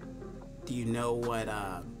you know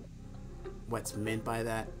what's meant by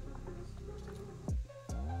that?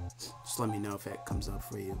 Just let me know if that comes up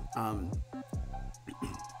for you.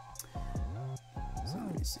 So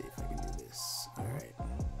let me see if I can do this. All right.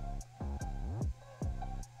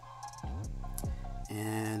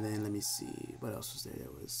 And then let me see what else was there.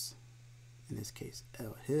 There was, in this case,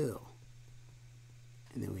 El Hill.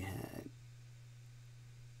 And then we had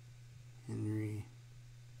Henry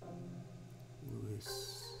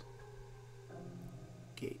Louis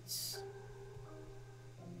Gates.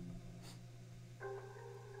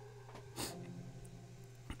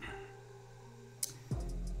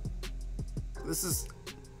 This is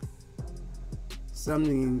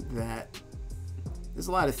something that, there's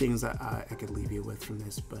a lot of things that I could leave you with from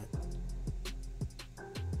this, but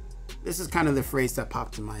this is kind of the phrase that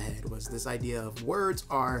popped in my head, was this idea of words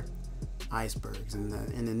are icebergs, and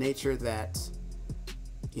the nature that,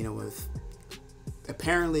 you know, with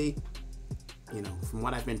apparently, you know, from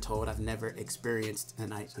what I've been told, I've never experienced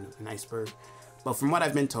an iceberg, but from what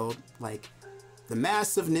I've been told, like, the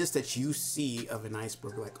massiveness that you see of an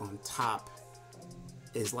iceberg, like on top,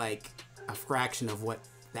 is like a fraction of what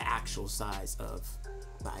the actual size of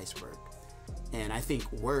the iceberg. And I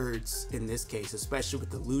think words in this case, especially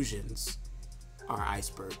with allusions, are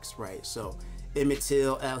icebergs, right? So Emmett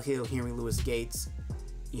Till, El Hill, Henry Louis Gates,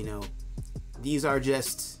 you know, these are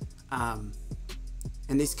just,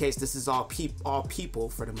 in this case, this is all people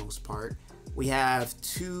for the most part. We have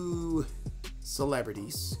two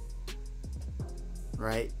celebrities,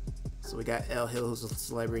 right? So we got El Hill, who's a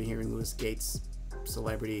celebrity, Henry Louis Gates,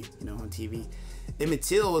 celebrity, you know, on TV. Emmett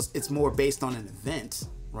Till, it's more based on an event,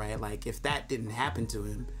 right? Like, if that didn't happen to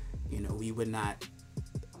him, you know, we would not,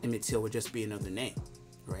 Emmett Till would just be another name,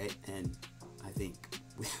 right? And I think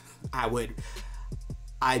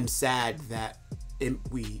I'm sad that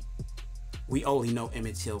we only know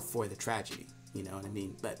Emmett Till for the tragedy, you know what I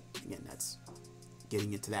mean? But again, that's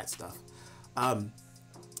getting into that stuff.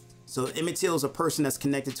 So Emmett Till is a person that's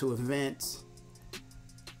connected to an event.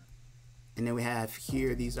 And then we have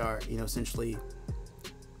here, these are, you know, essentially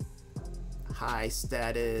high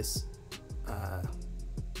status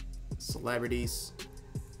celebrities.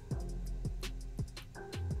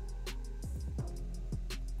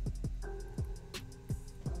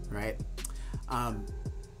 Right?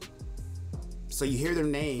 So you hear their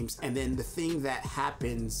names, and then the thing that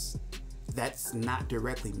happens that's not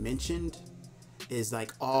directly mentioned is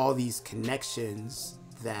like all these connections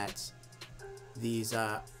that these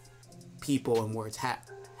people and words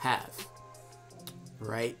have,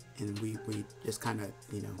 right? And we just kind of,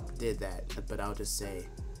 you know, did that. But I'll just say,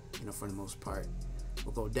 you know, for the most part,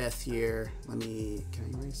 we'll go death here. Can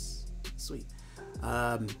I erase? Sweet.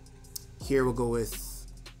 Here we'll go with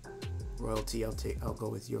royalty. I'll go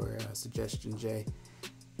with your suggestion, Jay.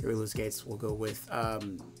 Henry Louis Gates. We'll go with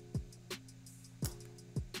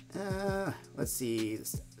let's see,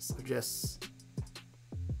 suggest.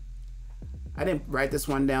 I didn't write this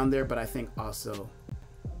one down there, but I think also,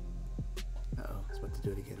 it's about to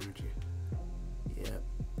do it again, aren't you? Yep.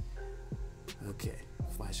 Okay,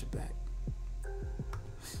 flash it back.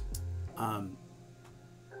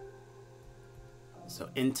 So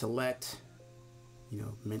intellect, you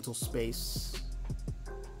know, mental space.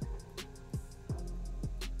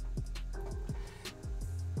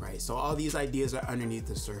 Right, so all these ideas are underneath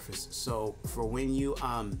the surface. So for when you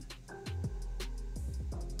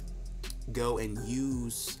go and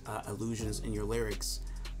use allusions in your lyrics,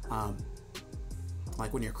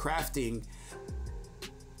 like when you're crafting,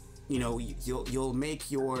 you know, you'll make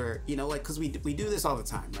your, you know, like, because we do this all the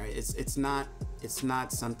time, right? It's not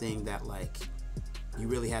something that, like, you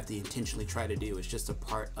really have to intentionally try to do. It's just a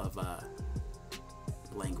part of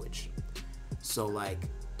language. So, like,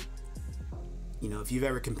 you know, if you've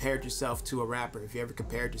ever compared yourself to a rapper, if you ever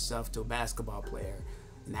compared yourself to a basketball player,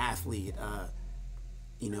 an athlete,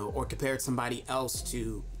 you know, or compared somebody else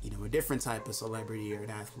to, you know, a different type of celebrity or an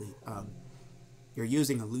athlete, you're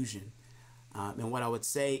using allusion. And what I would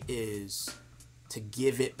say is, to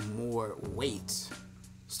give it more weight,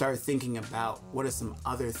 start thinking about what are some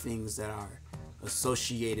other things that are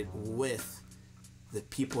associated with the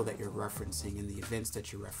people that you're referencing and the events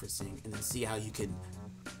that you're referencing, and then see how you can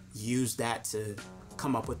use that to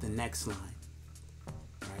come up with the next line,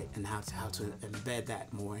 right? And how to embed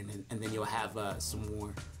that more, and then you'll have some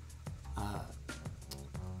more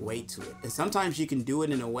weight to it. And sometimes you can do it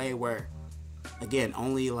in a way where again,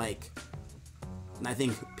 only like, and I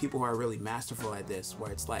think people who are really masterful at this,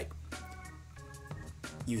 where it's like,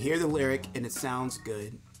 you hear the lyric and it sounds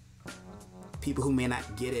good. People who may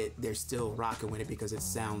not get it, they're still rocking with it because it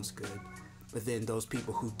sounds good. But then those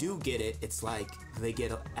people who do get it, it's like they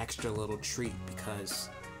get an extra little treat because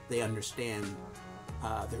they understand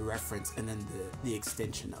the reference and then the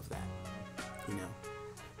extension of that, you know.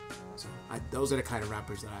 So those are the kind of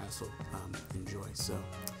rappers that I also enjoy. So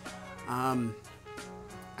I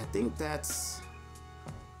think that's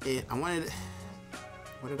it. What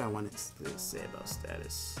did I want to say about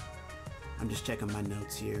Status? I'm just checking my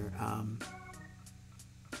notes here. I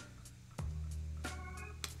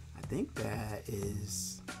think that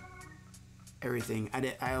is everything.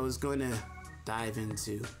 I was going to dive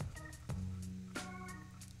into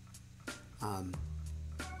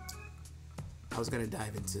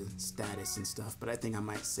Status and stuff, but I think I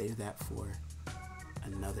might save that for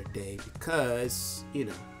another day because, you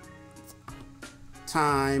know,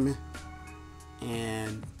 time,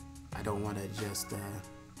 and I don't want to just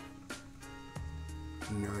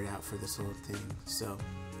nerd out for this whole thing. So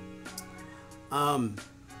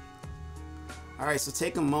all right, so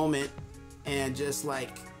take a moment and just,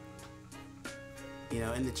 like, you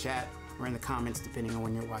know, in the chat or in the comments, depending on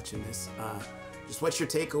when you're watching this, just what's your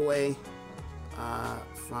takeaway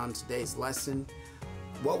from today's lesson?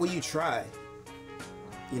 What will you try?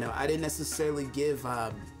 You know, I didn't necessarily give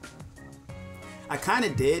I kind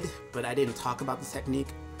of did, but I didn't talk about the technique.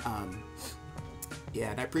 Yeah,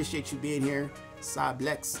 and I appreciate you being here,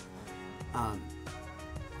 Sablex. I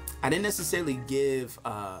didn't necessarily give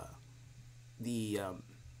I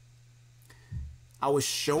was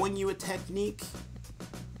showing you a technique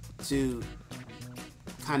to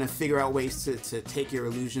kind of figure out ways to take your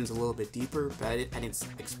illusions a little bit deeper, but I didn't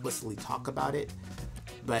explicitly talk about it.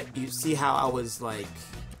 But you see how I was like,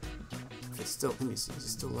 if it's still, let me see, is it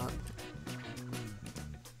still up?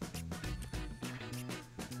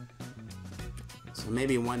 So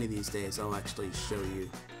maybe one of these days I'll actually show you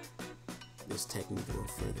this technique a little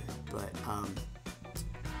further. But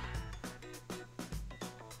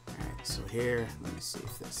alright, so here, let me see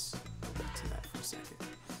if this, go back to that for a second.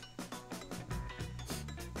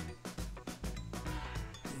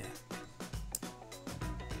 Yeah.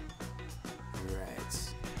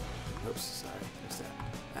 Alright. Oops, sorry. What's that?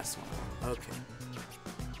 That's one. Okay.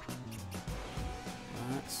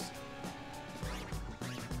 That's,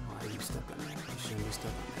 why are you stuck on that? You shouldn't be stuck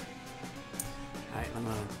on that. Alright, let me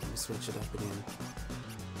switch it up again.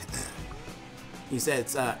 You said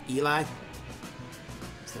it's Eli?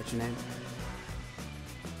 Is that your name?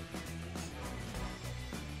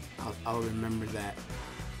 I'll remember that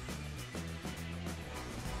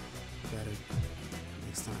better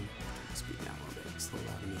next time. Speak down a little bit. It's a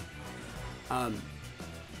little loud to me.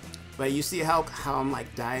 But you see how I'm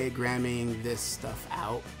like diagramming this stuff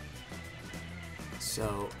out.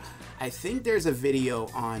 So I think there's a video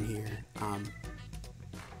on here. All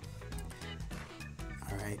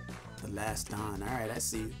right, the last Don. All right, I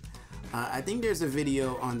see you. I think there's a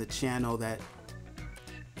video on the channel that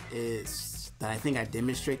I think I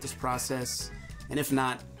demonstrate this process, and if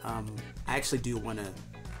not, I actually do want to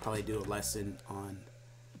probably do a lesson on.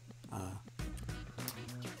 I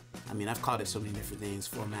mean, I've called it so many different things.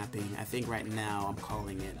 Flow mapping. I think right now I'm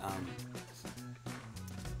calling it.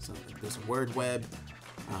 So there's a word web.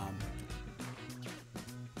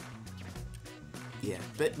 Yeah,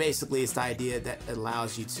 but basically it's the idea that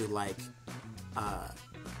allows you to like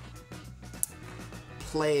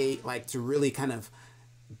play, like to really kind of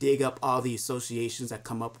dig up all the associations that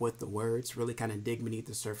come up with the words, really kind of dig beneath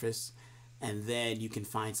the surface, and then you can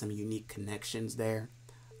find some unique connections there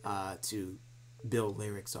to build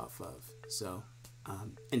lyrics off of. So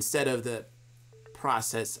instead of the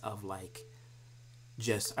process of like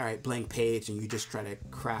just, all right, blank page and you just try to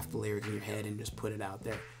craft the lyric in your head and just put it out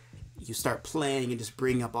there, you start playing and just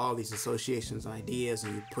bring up all these associations and ideas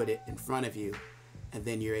and you put it in front of you, and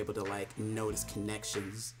then you're able to like notice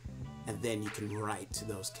connections, and then you can write to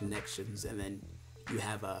those connections, and then you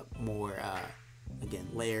have a more again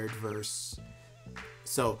layered verse.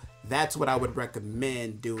 So that's what I would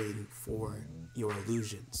recommend doing for your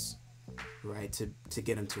illusions, right, to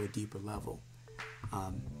get them to a deeper level.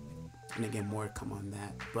 And again, more to come on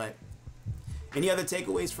that. But any other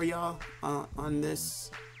takeaways for y'all on this,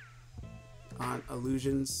 on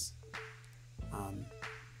illusions?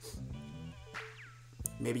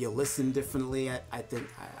 Maybe you'll listen differently. I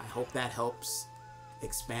hope that helps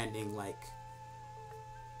expanding like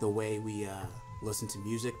the way we listen to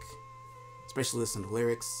music, especially listen to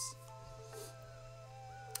lyrics.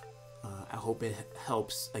 I hope it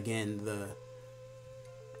helps, again,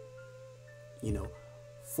 you know,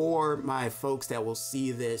 for my folks that will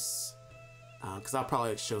see this, because I'll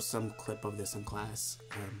probably show some clip of this in class.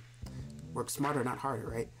 Work smarter, not harder,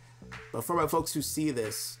 right? But for my folks who see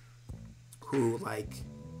this, who like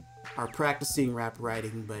are practicing rap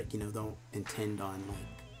writing, but you know, don't intend on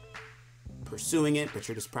like pursuing it, but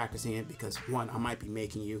you're just practicing it because one, I might be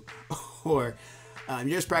making you, or you're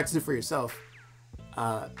just practicing for yourself.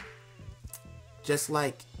 Just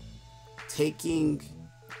like taking,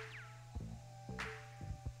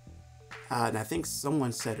 and I think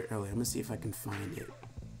someone said it earlier. I'm gonna see if I can find it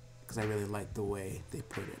because I really like the way they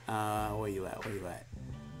put it. Where you at? Where you at?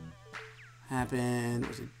 Happened.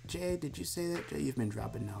 Was it Jay? Did you say that? Jay, you've been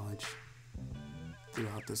dropping knowledge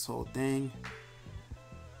throughout this whole thing.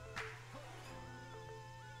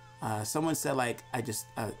 Someone said like it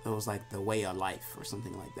was like the way of life or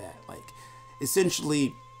something like that. Like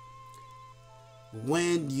essentially,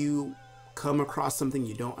 when you come across something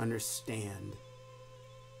you don't understand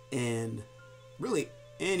in really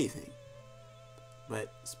anything,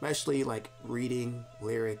 but especially like reading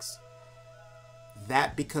lyrics,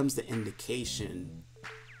 that becomes the indication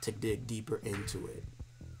to dig deeper into it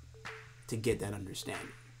to get that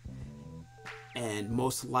understanding. And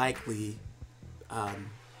most likely,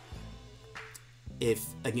 if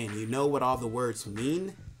again you know what all the words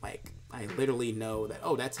mean, like I literally know that,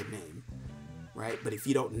 oh, that's a name, right? But if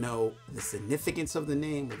you don't know the significance of the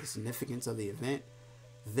name or the significance of the event,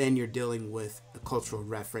 then you're dealing with a cultural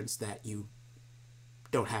reference that you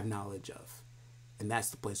don't have knowledge of. And that's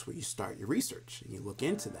the place where you start your research and you look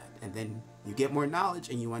into that. And then you get more knowledge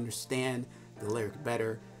and you understand the lyric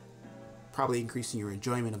better, probably increasing your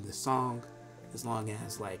enjoyment of the song, as long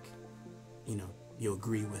as like, you know, you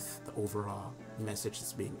agree with the overall message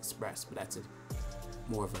that's being expressed. But that's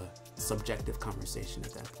more of a subjective conversation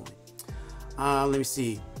at that point. Let me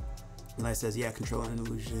see. Eli says, yeah, controlling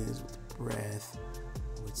illusions with breath.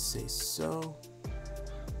 I would say so.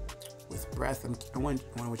 With breath, I wonder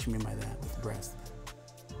what you mean by that, with breath.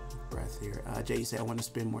 With breath here. Jay, you say, I want to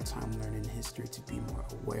spend more time learning history to be more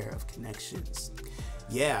aware of connections.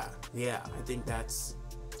 Yeah, I think that's,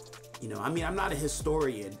 you know, I mean, I'm not a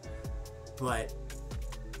historian, but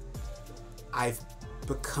I've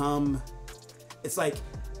become, it's like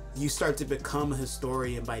you start to become a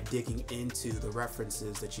historian by digging into the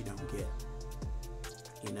references that you don't get,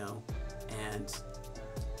 you know, and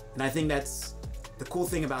I think that's the cool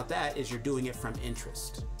thing about that is you're doing it from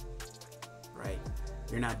interest, right?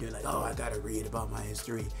 You're not doing like, oh, I gotta read about my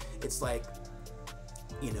history. It's like,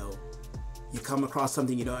 you know, you come across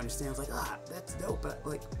something you don't understand. It's like, that's dope, but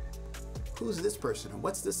like, who's this person or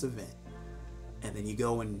what's this event? And then you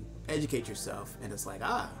go and educate yourself, and it's like,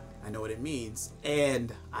 I know what it means.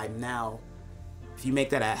 And I'm now, if you make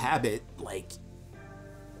that a habit, like,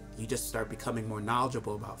 you just start becoming more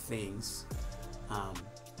knowledgeable about things.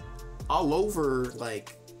 All over,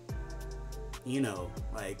 like, you know,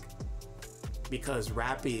 like, because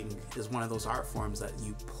rapping is one of those art forms that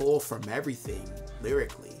you pull from everything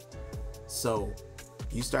lyrically. So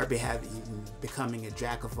you start becoming a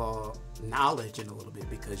jack of all knowledge in a little bit,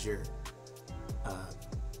 because you're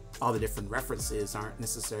all the different references aren't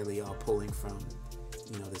necessarily all pulling from,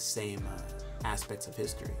 you know, the same aspects of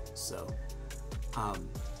history. So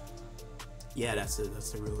yeah, that's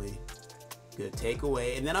a really good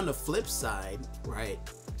takeaway. And then on the flip side, right,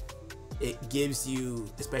 it gives you,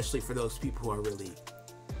 especially for those people who are really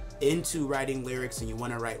into writing lyrics and you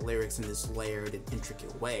want to write lyrics in this layered and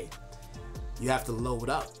intricate way, you have to load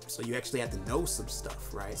up. So you actually have to know some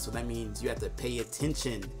stuff, right? So that means you have to pay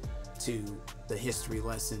attention to the history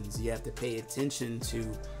lessons. You have to pay attention to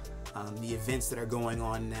the events that are going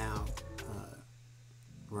on now,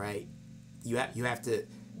 right? You have to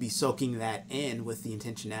be soaking that in with the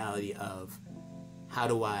intentionality of, how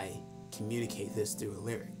do I communicate this through a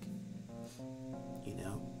lyric, you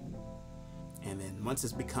know? And then once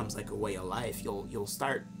this becomes like a way of life, you'll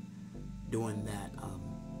start doing that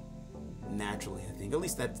naturally. I think at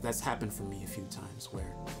least that's happened for me a few times,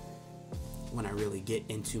 where when I really get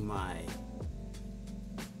into my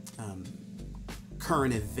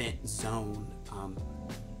current event zone,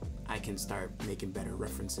 I can start making better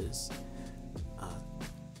references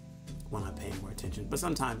when I'm paying more attention. But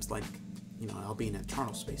sometimes, like, you know, I'll be in a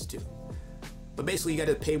eternal space too. But basically, you got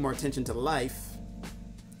to pay more attention to life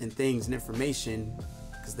and things and information,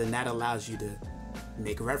 because then that allows you to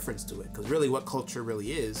make a reference to it. Because really, what culture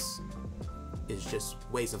really is just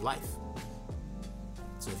ways of life.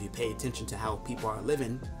 So if you pay attention to how people are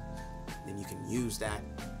living, then you can use that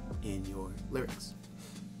in your lyrics.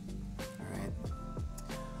 All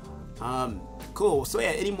right. Cool. So yeah,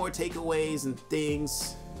 any more takeaways and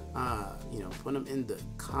things, you know, put them in the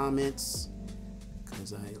comments.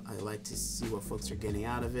 because I like to see what folks are getting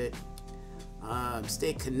out of it.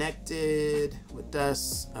 Stay connected with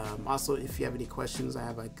us. Also, if you have any questions, I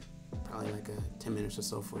have probably 10 minutes or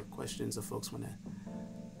so for questions if folks want to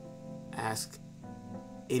ask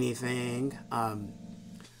anything.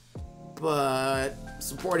 But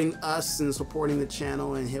supporting us and supporting the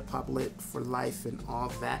channel and Hip Hop Lit for Life and all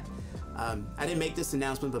that. I didn't make this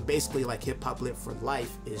announcement, but basically Hip Hop Lit for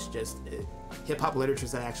Life is just hip hop literature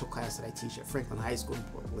is an actual class that I teach at Franklin High School in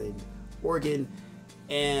Portland, Oregon.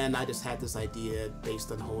 And I just had this idea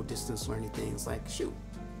based on the whole distance learning thing. It's like, shoot,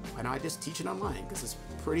 why don't I just teach it online? Because it's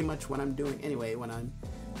pretty much what I'm doing anyway when I'm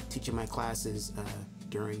teaching my classes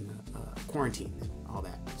during quarantine and all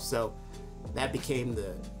that. So that became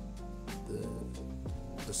the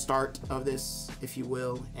start of this, if you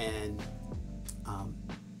will, and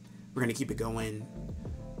we're gonna keep it going.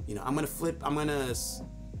 You know, I'm gonna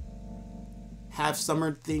have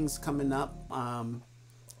summer things coming up. I'm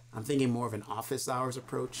thinking more of an office hours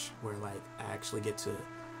approach where I actually get to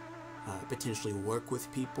potentially work with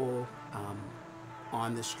people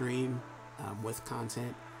on the stream with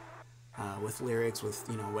content, with lyrics, with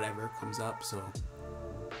whatever comes up. So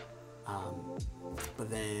but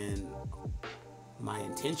then my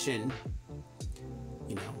intention,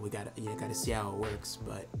 we gotta see how it works,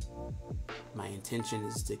 but my intention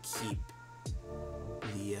is to keep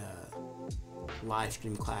the live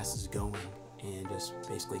stream classes going and just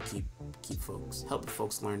basically help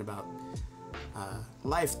folks learn about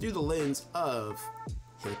life through the lens of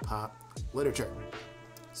hip hop literature.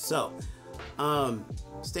 So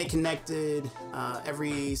stay connected.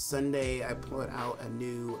 Every Sunday I put out a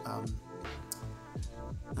new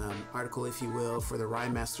article, if you will, for the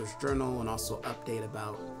Rhyme Masters Journal, and also update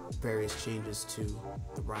about various changes to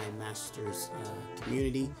the Rhyme Masters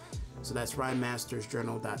community. So that's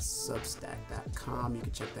rhymemastersjournal.substack.com. You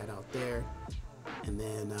can check that out there. And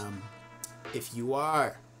then if you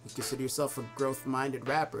consider yourself a growth-minded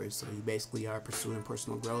rapper, so you basically are pursuing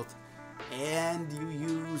personal growth and you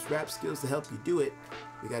use rap skills to help you do it,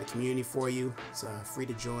 we got a community for you. It's free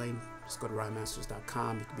to join. Just go to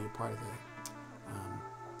rhymemasters.com. You can be a part of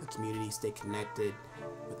the community, stay connected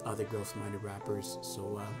with other growth-minded rappers.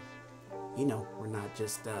 So, we're not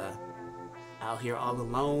just out here all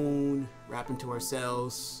alone rapping to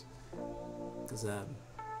ourselves, because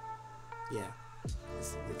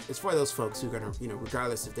it's for those folks who are gonna,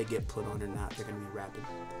 regardless if they get put on or not, they're gonna be rapping.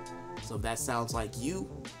 So if that sounds like you,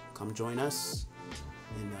 come join us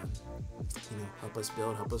and help us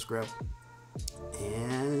build, help us grow.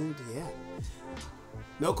 And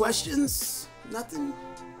no questions, nothing.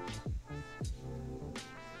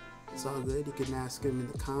 It's all good. You can ask them in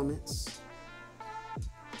the comments.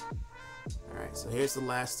 Alright, so here's the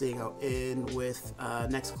last thing. I'll end with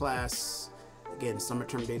next class. Again, summer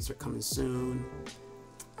term dates are coming soon.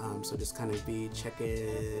 So just kind of be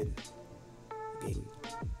checking. Again,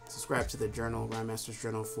 subscribe to the journal, Rhyme Masters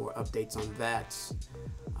Journal, for updates on that.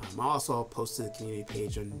 I'll also post to the community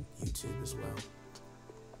page on YouTube as well.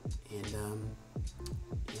 And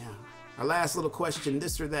our last little question,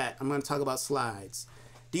 this or that. I'm going to talk about slides.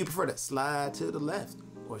 Do you prefer to slide to the left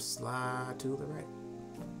or slide to the right?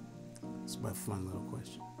 It's my fun little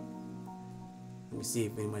question. Let me see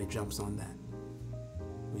if anybody jumps on that.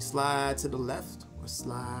 We slide to the left or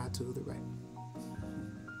slide to the right?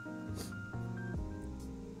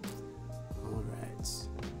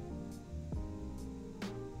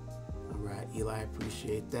 All right, Eli,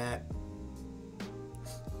 appreciate that.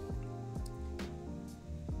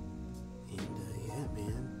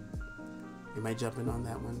 Am I jumping on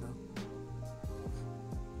that one though?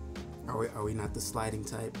 Are we not the sliding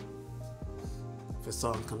type? If a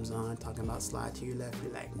song comes on talking about slide to your left,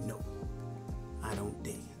 you're like, no, I don't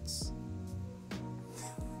dance.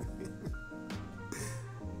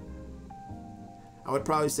 I would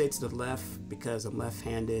probably say to the left because I'm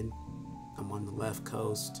left-handed. I'm on the left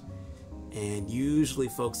coast, and usually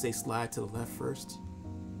folks say slide to the left first.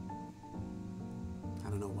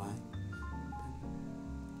 I don't know why.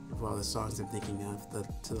 Of all the songs I'm thinking of,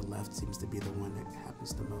 to the left seems to be the one that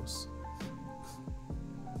happens the most.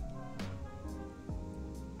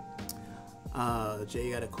 Jay,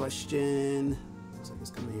 you got a question? Looks like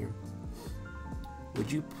it's coming here.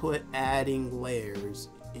 Would you put adding layers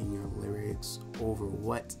in your lyrics over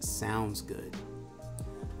what sounds good?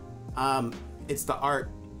 It's the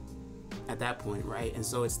art at that point, right? And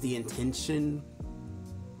so it's the intention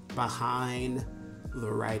behind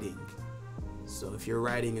the writing. So if you're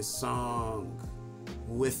writing a song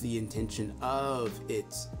with the intention of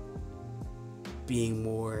it being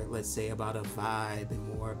more, let's say, about a vibe and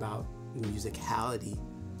more about the musicality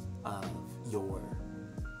of your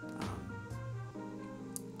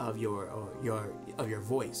of your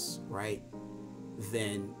voice, right,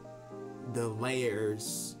 then the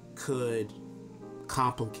layers could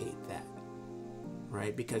complicate that,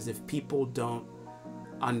 right? Because if people don't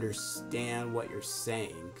understand what you're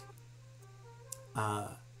saying,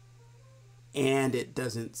 and it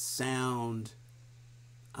doesn't sound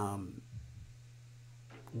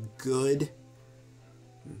good,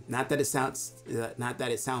 not that it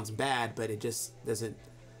sounds bad, but it just doesn't,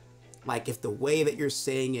 like, if the way that you're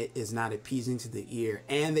saying it is not appeasing to the ear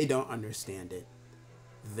and they don't understand it,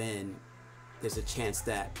 then there's a chance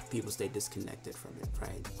that people stay disconnected from it,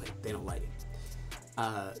 right? Like, they don't like it.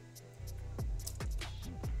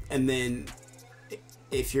 And then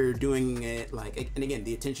if you're doing it like, and again,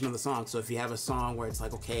 the attention of the song. So if you have a song where it's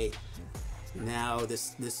like, okay, now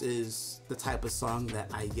this is the type of song that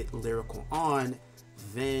I get lyrical on,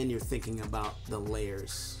 then you're thinking about the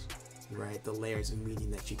layers, right? The layers of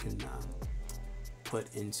meaning that you can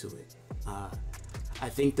put into it. I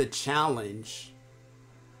think the challenge,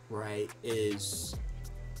 right, is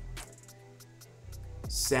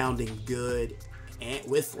sounding good and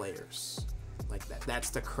with layers like that. That's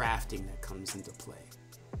the crafting that comes into play,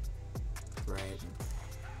 right?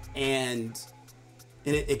 And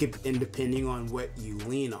it could, and depending on what you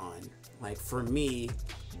lean on, like for me,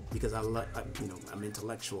 because I'm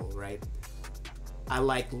intellectual, right? I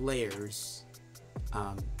like layers.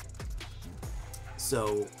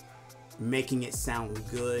 So making it sound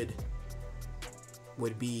good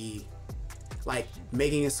would be like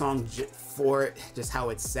making a song for it, just how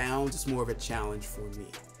it sounds, is more of a challenge for me,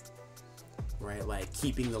 right? Like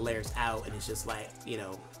keeping the layers out, and it's just like,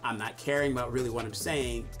 I'm not caring about really what I'm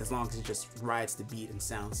saying as long as it just rides the beat and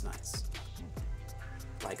sounds nice.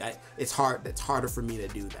 Like it's harder for me to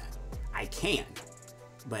do that. I can,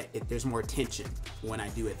 but there's more tension when I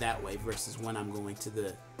do it that way versus when I'm going to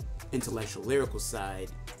the intellectual lyrical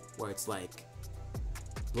side, where it's like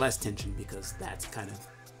less tension, because that's kind of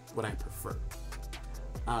what I prefer.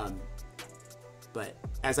 But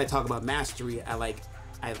as I talk about mastery,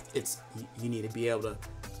 you need to be able to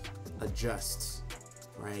adjust,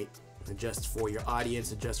 right? Adjust for your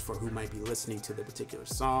audience, adjust for who might be listening to the particular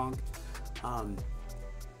song.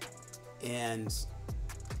 And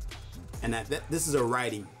that this is a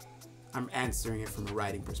writing, I'm answering it from a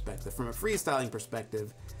writing perspective. From a freestyling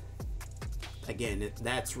perspective, again,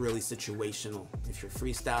 that's really situational. If you're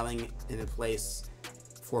freestyling in a place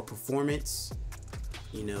for performance,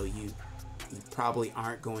 you probably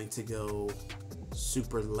aren't going to go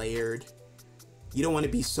super layered. You don't want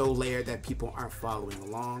to be so layered that people aren't following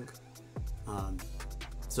along.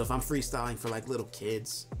 So if I'm freestyling for like little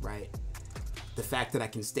kids, right, the fact that I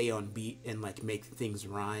can stay on beat and like make things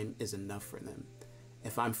rhyme is enough for them.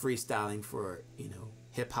 If I'm freestyling for,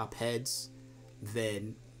 hip hop heads,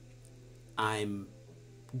 then I'm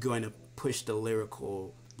going to push the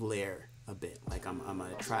lyrical layer a bit. Like I'm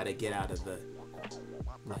gonna try to get out of the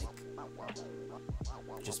like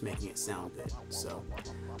just making it sound good. So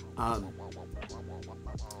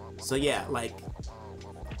yeah, like,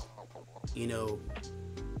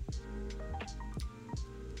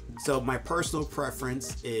 so my personal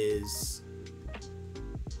preference is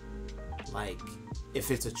like,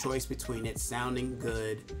 if it's a choice between it sounding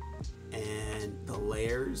good and the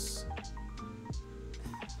layers,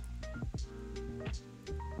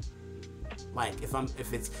 like if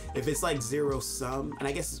it's like zero sum, and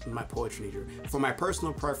I guess it's my poetry major, for my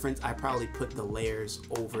personal preference, I probably put the layers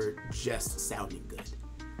over just sounding good.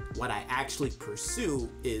 What I actually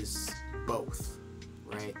pursue is both,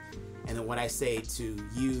 right? And then what I say to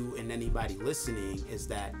you and anybody listening is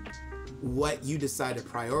that what you decide to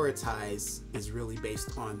prioritize is really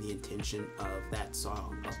based on the intention of that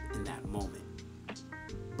song in that moment.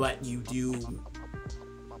 But you do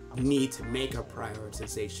need to make a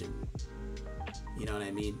prioritization. You know what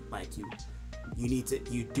I mean? Like you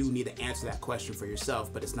do need to answer that question for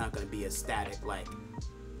yourself, but it's not going to be a static, like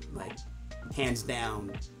hands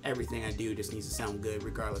down, everything I do just needs to sound good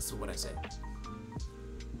regardless of what I say.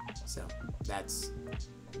 So that's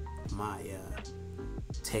my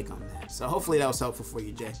take on that. So hopefully that was helpful for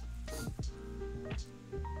you, Jay.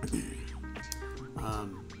 All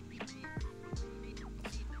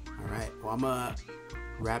right, well, I'm gonna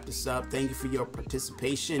wrap this up. Thank you for your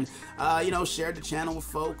participation. Share the channel with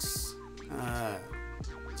folks.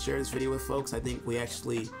 Share this video with folks. I think we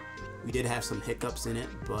did have some hiccups in it,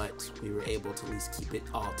 but we were able to at least keep it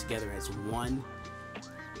all together as one.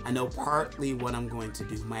 I know partly what I'm going to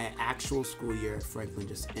do. My actual school year at Franklin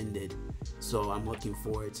just ended, so I'm looking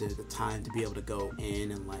forward to the time to be able to go in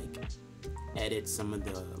and like edit some of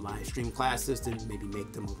the live stream classes to maybe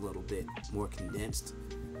make them a little bit more condensed.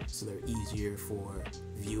 so they're easier for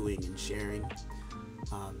viewing and sharing.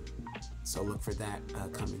 So look for that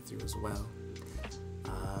coming through as well.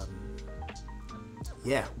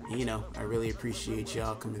 Yeah, you know, I really appreciate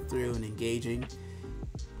y'all coming through and engaging.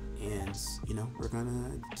 And, you know, we're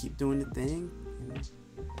gonna keep doing the thing and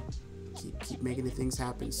keep making the things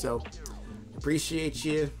happen. So appreciate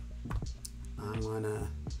you. I'm gonna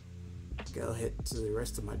go hit to the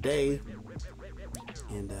rest of my day,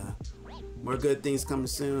 and more good things coming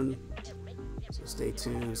soon. So stay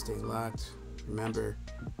tuned, stay locked. Remember,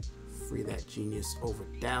 free that genius over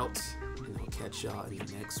doubt, and I'll catch y'all in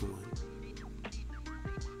the next one.